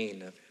month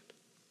pain of it.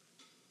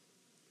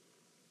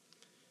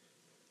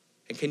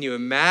 And can you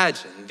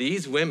imagine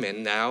these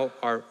women now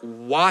are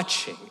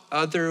watching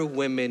other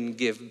women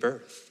give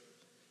birth?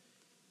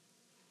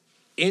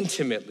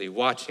 Intimately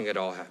watching it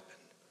all happen.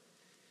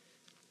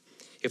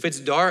 If it's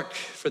dark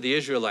for the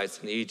Israelites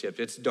in Egypt,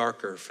 it's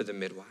darker for the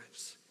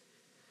midwives.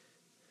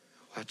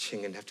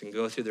 Watching and having to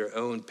go through their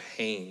own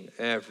pain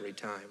every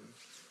time.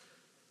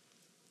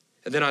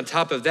 And then on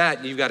top of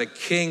that, you've got a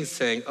king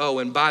saying, oh,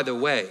 and by the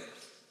way,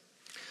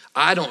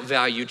 I don't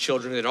value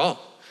children at all.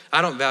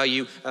 I don't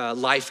value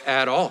life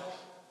at all.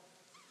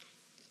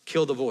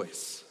 Kill the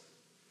boys.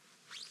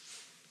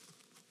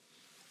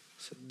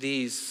 So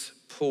these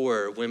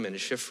poor women,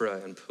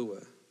 Shiphrah and Puah,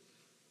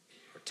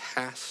 are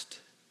tasked.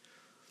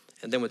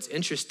 And then what's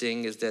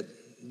interesting is that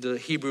the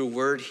Hebrew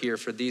word here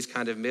for these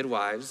kind of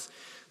midwives,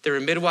 there were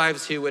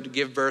midwives who would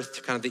give birth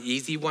to kind of the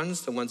easy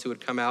ones, the ones who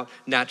would come out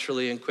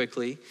naturally and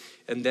quickly.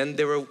 And then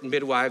there were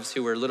midwives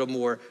who were a little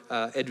more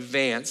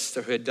advanced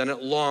or who had done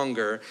it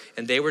longer,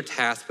 and they were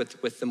tasked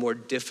with the more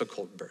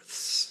difficult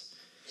births.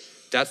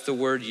 That's the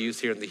word used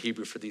here in the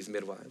Hebrew for these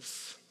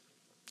midwives.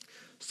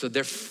 So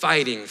they're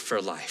fighting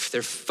for life.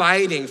 They're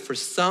fighting for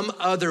some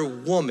other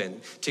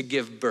woman to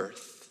give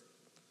birth.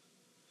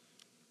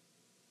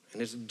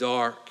 And it's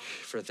dark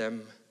for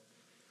them.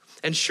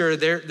 And sure,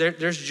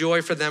 there's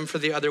joy for them, for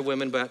the other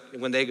women, but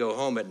when they go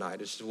home at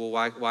night, it's just, well,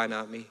 why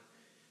not me?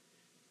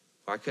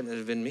 Why couldn't it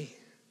have been me?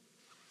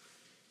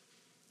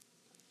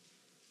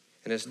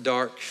 And it's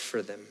dark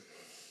for them.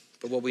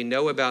 But what we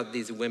know about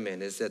these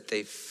women is that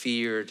they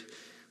feared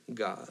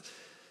God.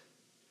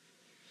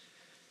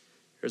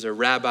 There's a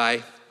rabbi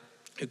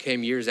who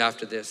came years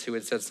after this who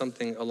had said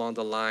something along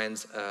the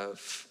lines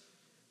of,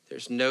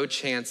 there's no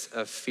chance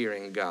of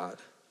fearing God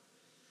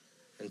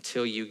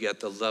until you get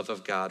the love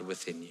of God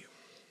within you.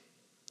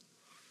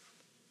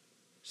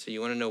 So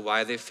you want to know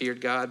why they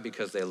feared God?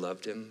 Because they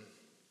loved him.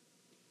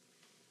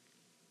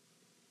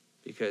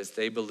 Because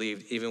they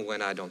believed, even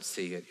when I don't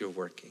see it, you're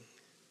working.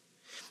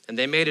 And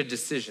they made a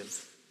decision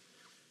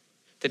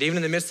that even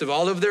in the midst of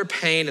all of their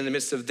pain, in the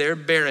midst of their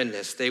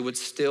barrenness, they would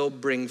still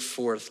bring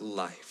forth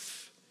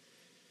life.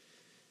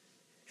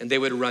 And they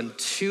would run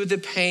to the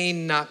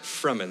pain, not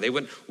from it. They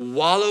wouldn't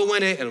wallow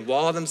in it and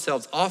wall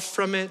themselves off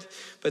from it,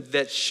 but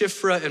that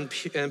Shiphrah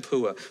and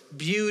Puah,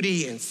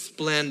 beauty and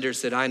splendor,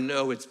 said, I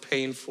know it's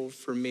painful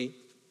for me,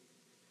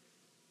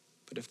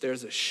 but if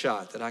there's a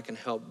shot that I can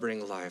help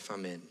bring life,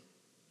 I'm in.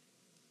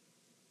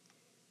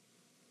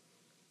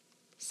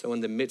 So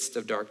in the midst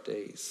of dark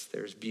days,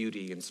 there's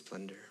beauty and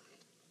splendor.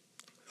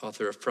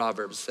 Author of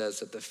Proverbs says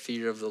that the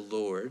fear of the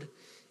Lord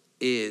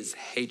is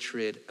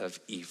hatred of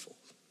evil.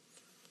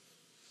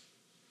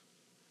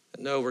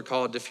 No, we're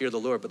called to fear the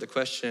Lord, but the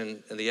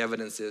question and the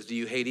evidence is, do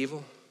you hate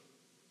evil?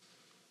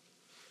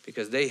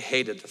 Because they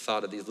hated the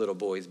thought of these little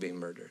boys being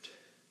murdered.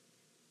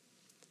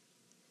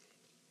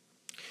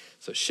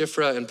 So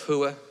Shiphrah and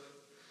Puah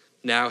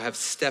now have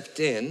stepped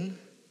in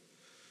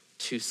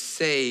to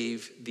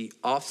save the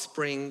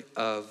offspring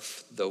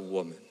of the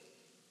woman.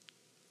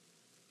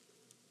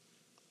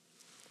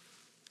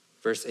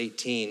 Verse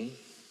 18,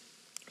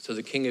 so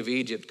the king of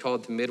Egypt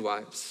called the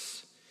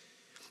midwives,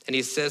 and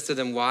he says to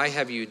them, why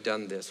have you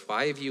done this?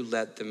 Why have you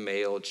let the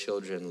male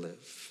children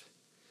live?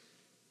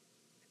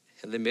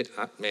 And the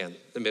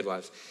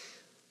midwives,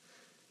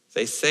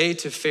 they say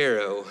to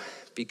Pharaoh,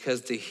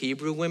 because the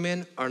Hebrew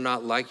women are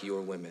not like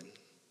your women.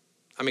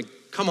 I mean,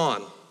 come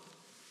on.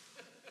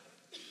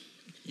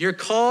 You're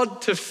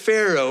called to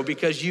Pharaoh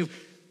because you've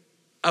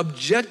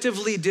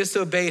objectively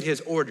disobeyed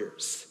his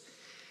orders.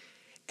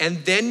 And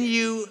then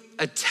you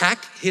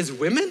attack his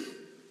women?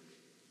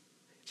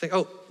 It's like,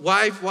 oh,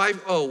 why?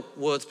 Oh,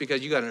 well, it's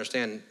because you got to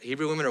understand,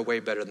 Hebrew women are way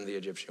better than the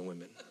Egyptian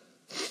women.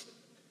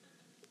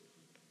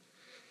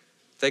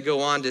 They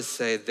go on to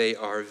say they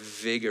are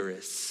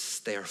vigorous.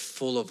 They are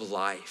full of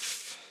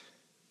life.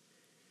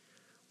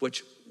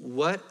 Which,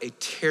 what a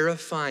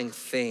terrifying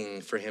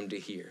thing for him to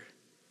hear.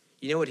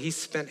 You know what he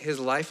spent his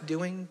life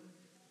doing?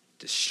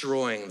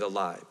 Destroying the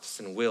lives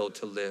and will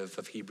to live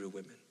of Hebrew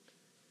women.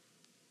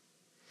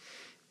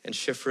 And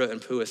Shiphrah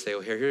and Puah say,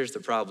 well, here's the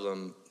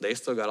problem. They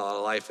still got a lot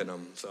of life in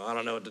them, so I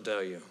don't know what to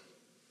tell you.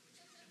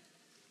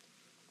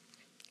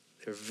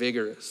 They're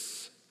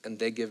vigorous, and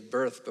they give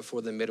birth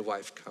before the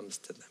midwife comes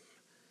to them.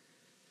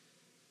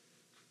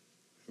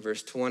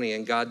 Verse 20,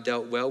 and God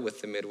dealt well with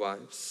the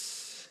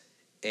midwives,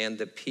 and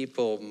the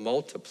people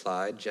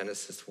multiplied,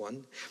 Genesis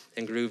 1,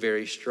 and grew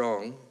very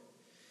strong.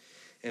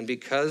 And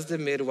because the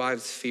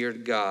midwives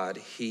feared God,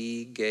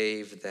 he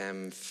gave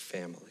them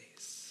families.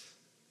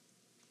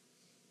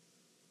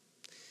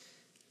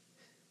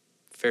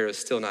 Pharaoh's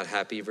still not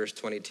happy. Verse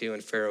 22,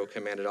 and Pharaoh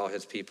commanded all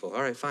his people,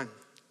 all right, fine.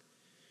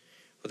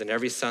 Well, then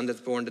every son that's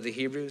born to the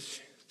Hebrews,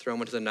 throw him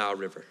into the Nile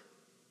River.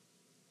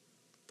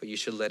 But you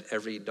should let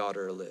every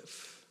daughter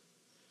live.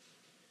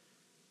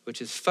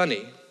 Which is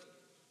funny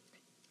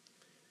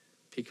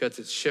because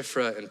it's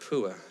Shiphrah and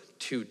Puah,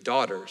 two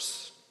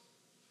daughters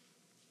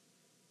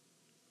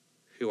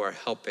who are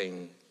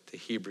helping the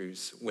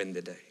Hebrews win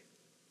the day.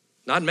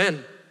 Not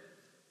men,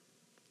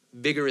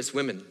 vigorous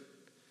women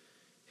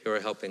who are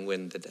helping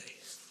win the day.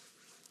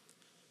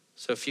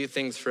 So a few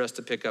things for us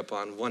to pick up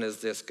on. One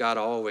is this: God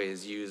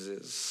always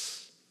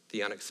uses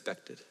the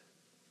unexpected.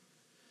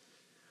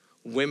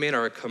 Women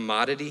are a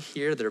commodity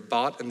here. They're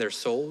bought and they're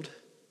sold,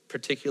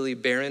 particularly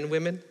barren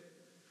women.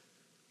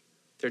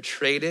 They're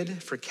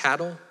traded for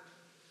cattle.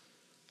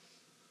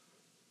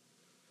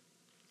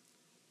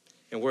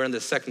 And we're in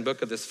the second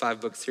book of this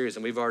 5-book series,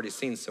 and we've already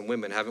seen some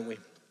women, haven't we?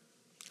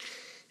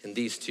 And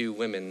these two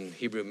women,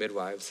 Hebrew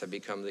midwives, have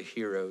become the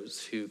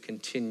heroes who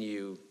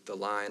continue the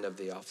line of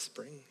the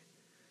offspring.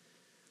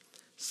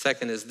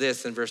 Second is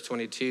this, in verse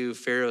 22,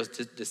 Pharaoh's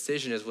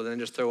decision is, well, then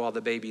just throw all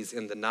the babies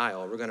in the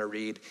Nile. We're going to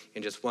read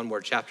in just one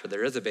more chapter,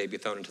 there is a baby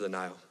thrown into the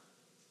Nile.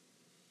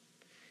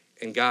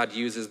 And God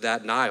uses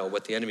that Nile,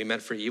 what the enemy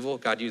meant for evil,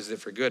 God uses it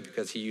for good,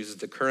 because he uses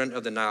the current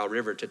of the Nile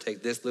River to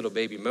take this little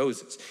baby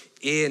Moses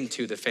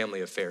into the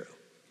family of Pharaoh.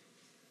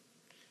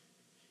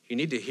 You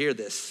need to hear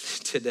this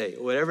today.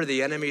 Whatever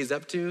the enemy is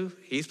up to,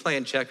 he's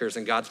playing checkers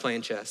and God's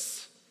playing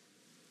chess.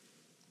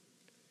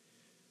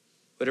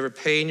 Whatever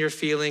pain you're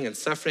feeling and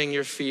suffering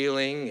you're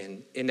feeling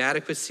and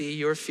inadequacy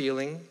you're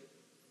feeling,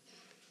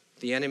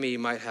 the enemy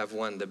might have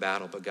won the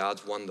battle, but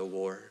God's won the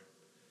war.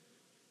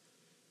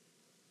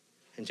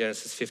 In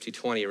Genesis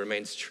 50:20, it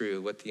remains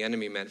true. What the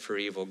enemy meant for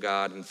evil,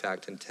 God, in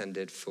fact,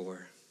 intended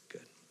for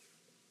good.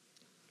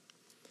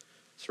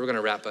 So we're going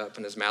to wrap up,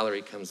 and as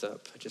Mallory comes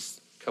up,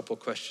 just a couple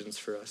questions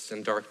for us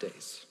in dark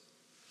days.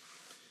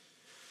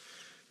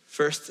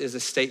 First is a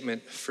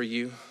statement for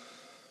you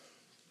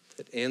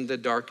that in the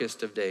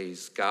darkest of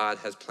days, God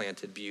has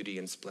planted beauty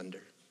and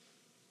splendor.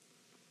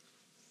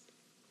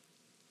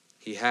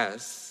 He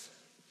has.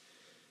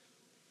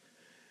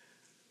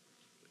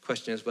 The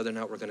question is whether or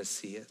not we're going to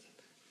see it.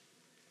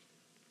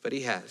 But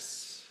he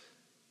has.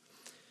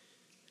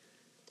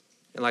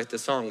 And like the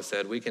song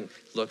said, we can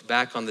look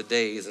back on the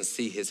days and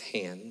see his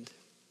hand.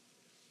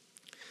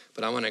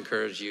 But I want to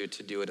encourage you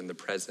to do it in the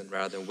present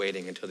rather than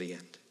waiting until the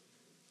end.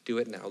 Do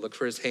it now. Look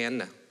for his hand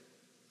now.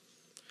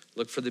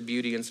 Look for the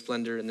beauty and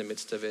splendor in the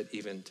midst of it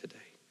even today.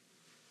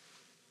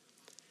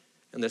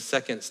 And the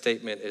second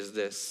statement is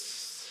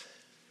this: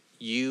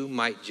 you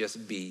might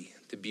just be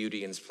the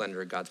beauty and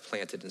splendor God's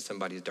planted in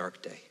somebody's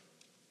dark day.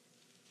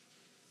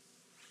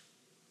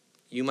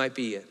 You might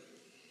be it.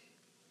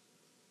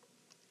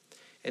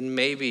 And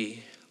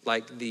maybe,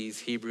 like these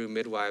Hebrew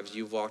midwives,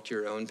 you've walked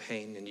your own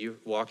pain and you're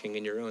walking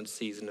in your own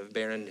season of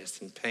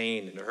barrenness and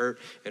pain and hurt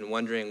and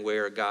wondering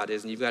where God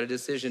is, and you've got a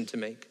decision to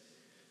make.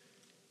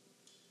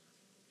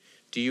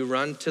 Do you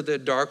run to the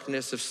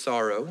darkness of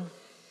sorrow,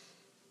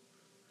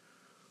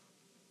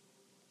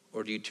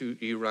 or do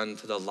you run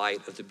to the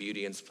light of the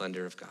beauty and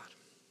splendor of God?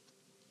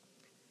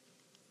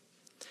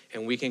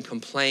 And we can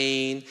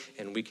complain,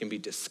 and we can be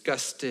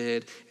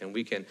disgusted, and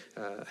we can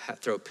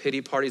throw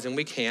pity parties, and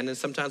we can, and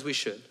sometimes we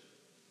should.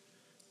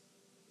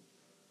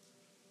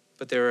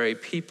 But there are a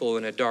people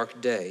in a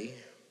dark day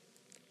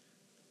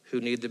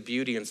who need the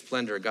beauty and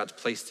splendor God's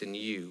placed in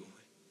you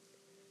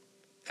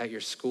at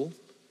your school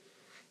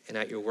and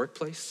at your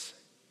workplace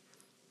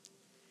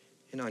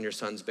and on your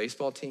son's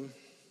baseball team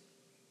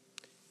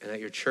and at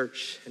your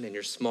church and in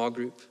your small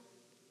group.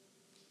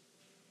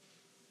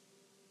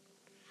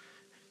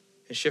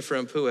 And Shiphrah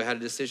and Puah had a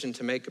decision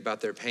to make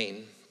about their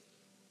pain,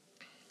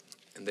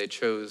 and they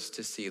chose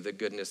to see the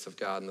goodness of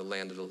God in the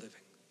land of the living.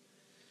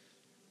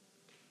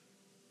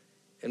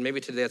 And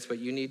maybe today that's what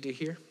you need to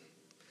hear,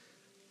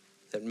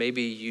 that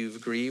maybe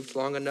you've grieved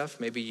long enough,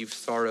 maybe you've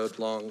sorrowed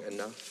long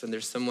enough, and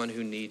there's someone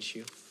who needs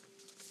you.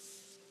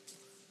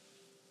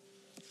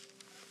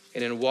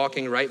 And in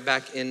walking right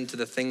back into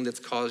the thing that's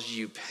caused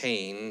you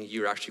pain,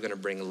 you're actually going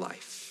to bring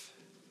life.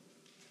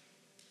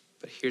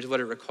 But here's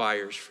what it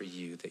requires for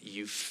you: that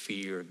you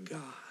fear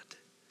God.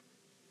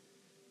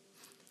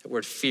 The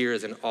word fear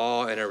is an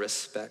awe and a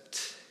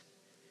respect.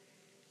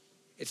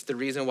 It's the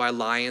reason why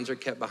lions are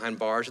kept behind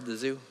bars at the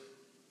zoo.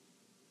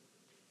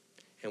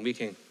 And we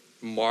can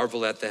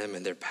marvel at them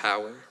and their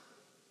power.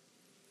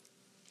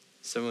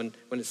 So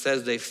when it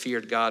says they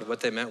feared God,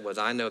 what they meant was,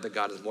 I know that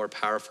God is more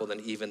powerful than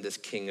even this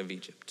king of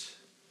Egypt.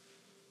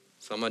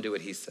 So I'm going to do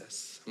what he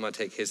says. I'm going to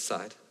take his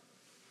side.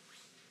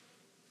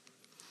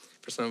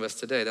 For some of us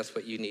today, that's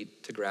what you need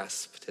to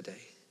grasp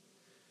today.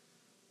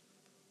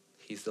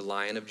 He's the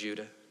Lion of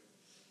Judah.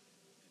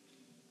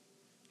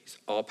 He's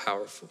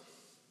all-powerful.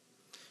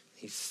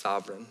 He's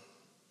sovereign.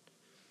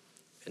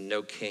 And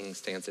no king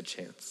stands a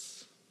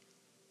chance.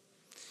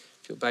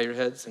 If you'll bow your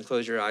heads and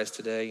close your eyes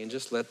today and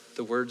just let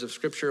the words of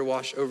Scripture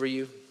wash over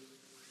you.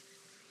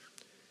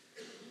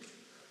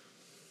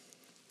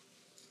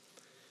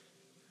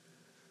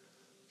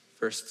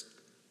 first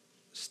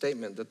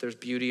statement, that there's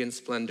beauty and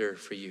splendor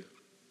for you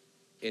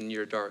in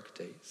your dark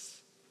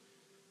days.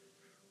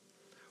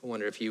 I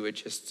wonder if you would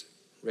just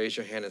raise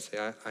your hand and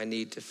say, I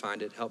need to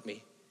find it, help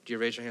me. Do you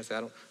raise your hand and say,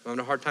 I'm having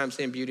a hard time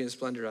saying beauty and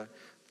splendor.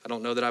 I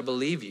don't know that I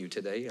believe you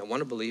today. I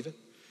want to believe it.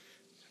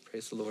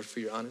 Praise the Lord for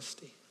your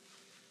honesty.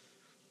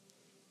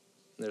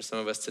 And there's some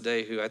of us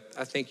today who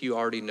I think you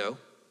already know.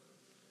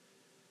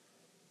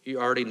 You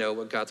already know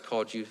what God's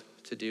called you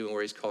to do and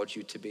where he's called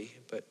you to be,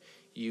 but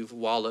you've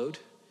wallowed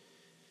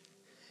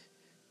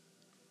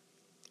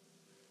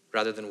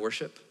rather than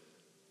worship.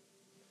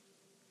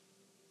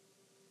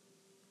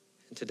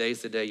 And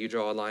today's the day you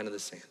draw a line in the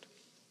sand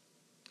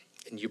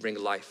and you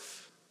bring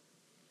life.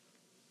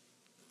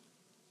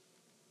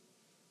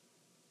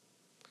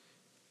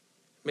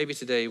 Maybe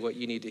today what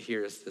you need to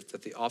hear is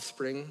that the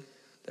offspring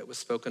that was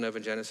spoken of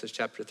in Genesis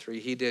chapter 3,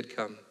 he did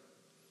come.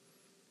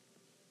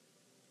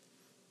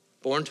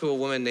 Born to a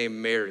woman named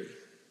Mary,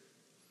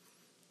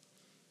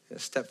 and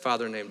a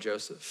stepfather named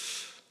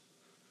Joseph,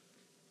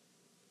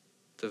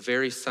 the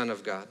very Son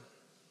of God,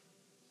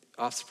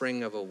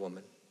 offspring of a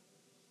woman.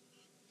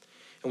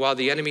 And while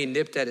the enemy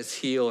nipped at his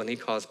heel and he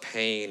caused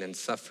pain and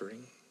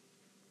suffering,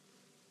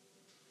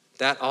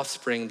 that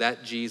offspring,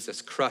 that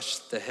Jesus,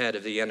 crushed the head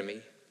of the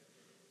enemy.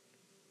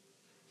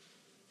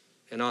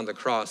 And on the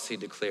cross, he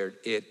declared,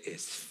 it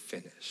is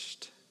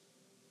finished.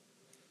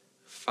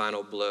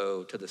 Final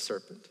blow to the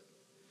serpent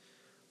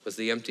was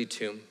the empty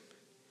tomb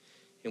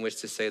in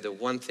which to say the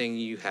one thing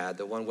you had,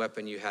 the one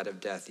weapon you had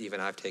of death, even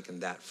I've taken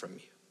that from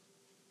you.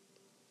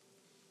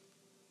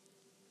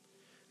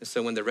 And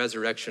so when the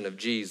resurrection of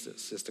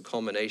Jesus is the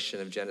culmination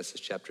of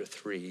Genesis chapter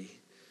 3,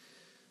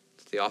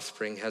 the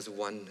offspring has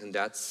won, and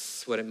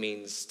that's what it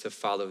means to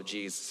follow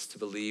Jesus, to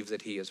believe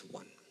that he is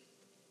one.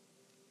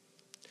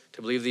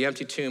 To believe the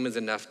empty tomb is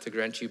enough to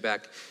grant you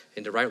back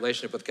into right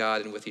relationship with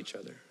God and with each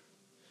other.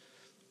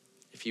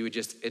 If you would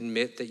just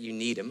admit that you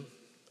need him,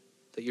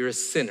 that you're a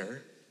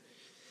sinner,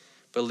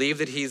 believe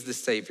that he's the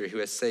Savior who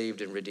has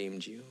saved and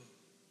redeemed you,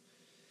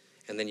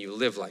 and then you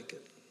live like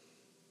it.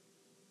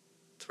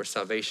 It's where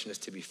salvation is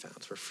to be found.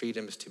 It's where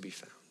freedom is to be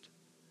found.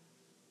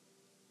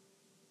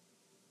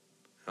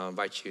 I'll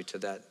invite you to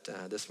that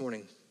this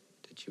morning,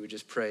 that you would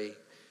just pray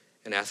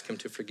and ask him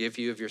to forgive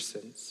you of your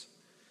sins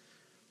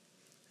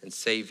and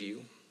save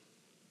you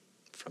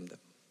from them.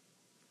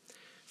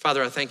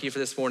 Father, I thank you for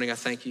this morning. I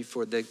thank you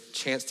for the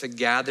chance to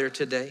gather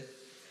today.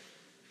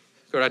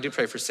 Lord, I do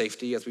pray for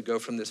safety as we go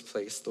from this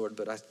place, Lord,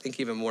 but I think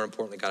even more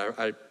importantly, God,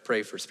 I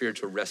pray for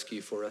spiritual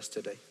rescue for us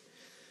today.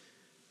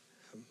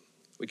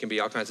 We can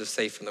be all kinds of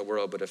safe in the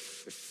world, but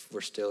if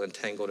we're still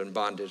entangled in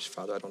bondage,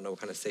 Father, I don't know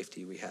what kind of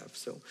safety we have.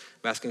 So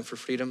I'm asking for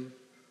freedom.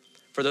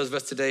 For those of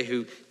us today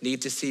who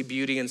need to see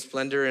beauty and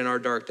splendor in our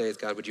dark days,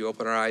 God, would you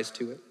open our eyes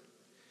to it?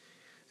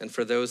 And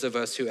for those of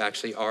us who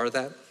actually are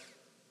that,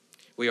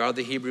 we are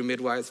the Hebrew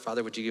midwives,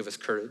 Father, would you give us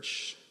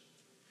courage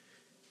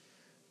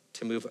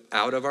to move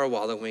out of our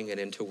wallowing and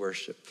into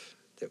worship,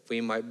 that we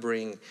might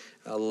bring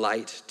a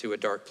light to a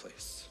dark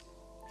place.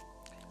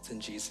 It's in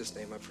Jesus'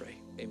 name I pray,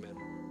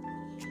 amen.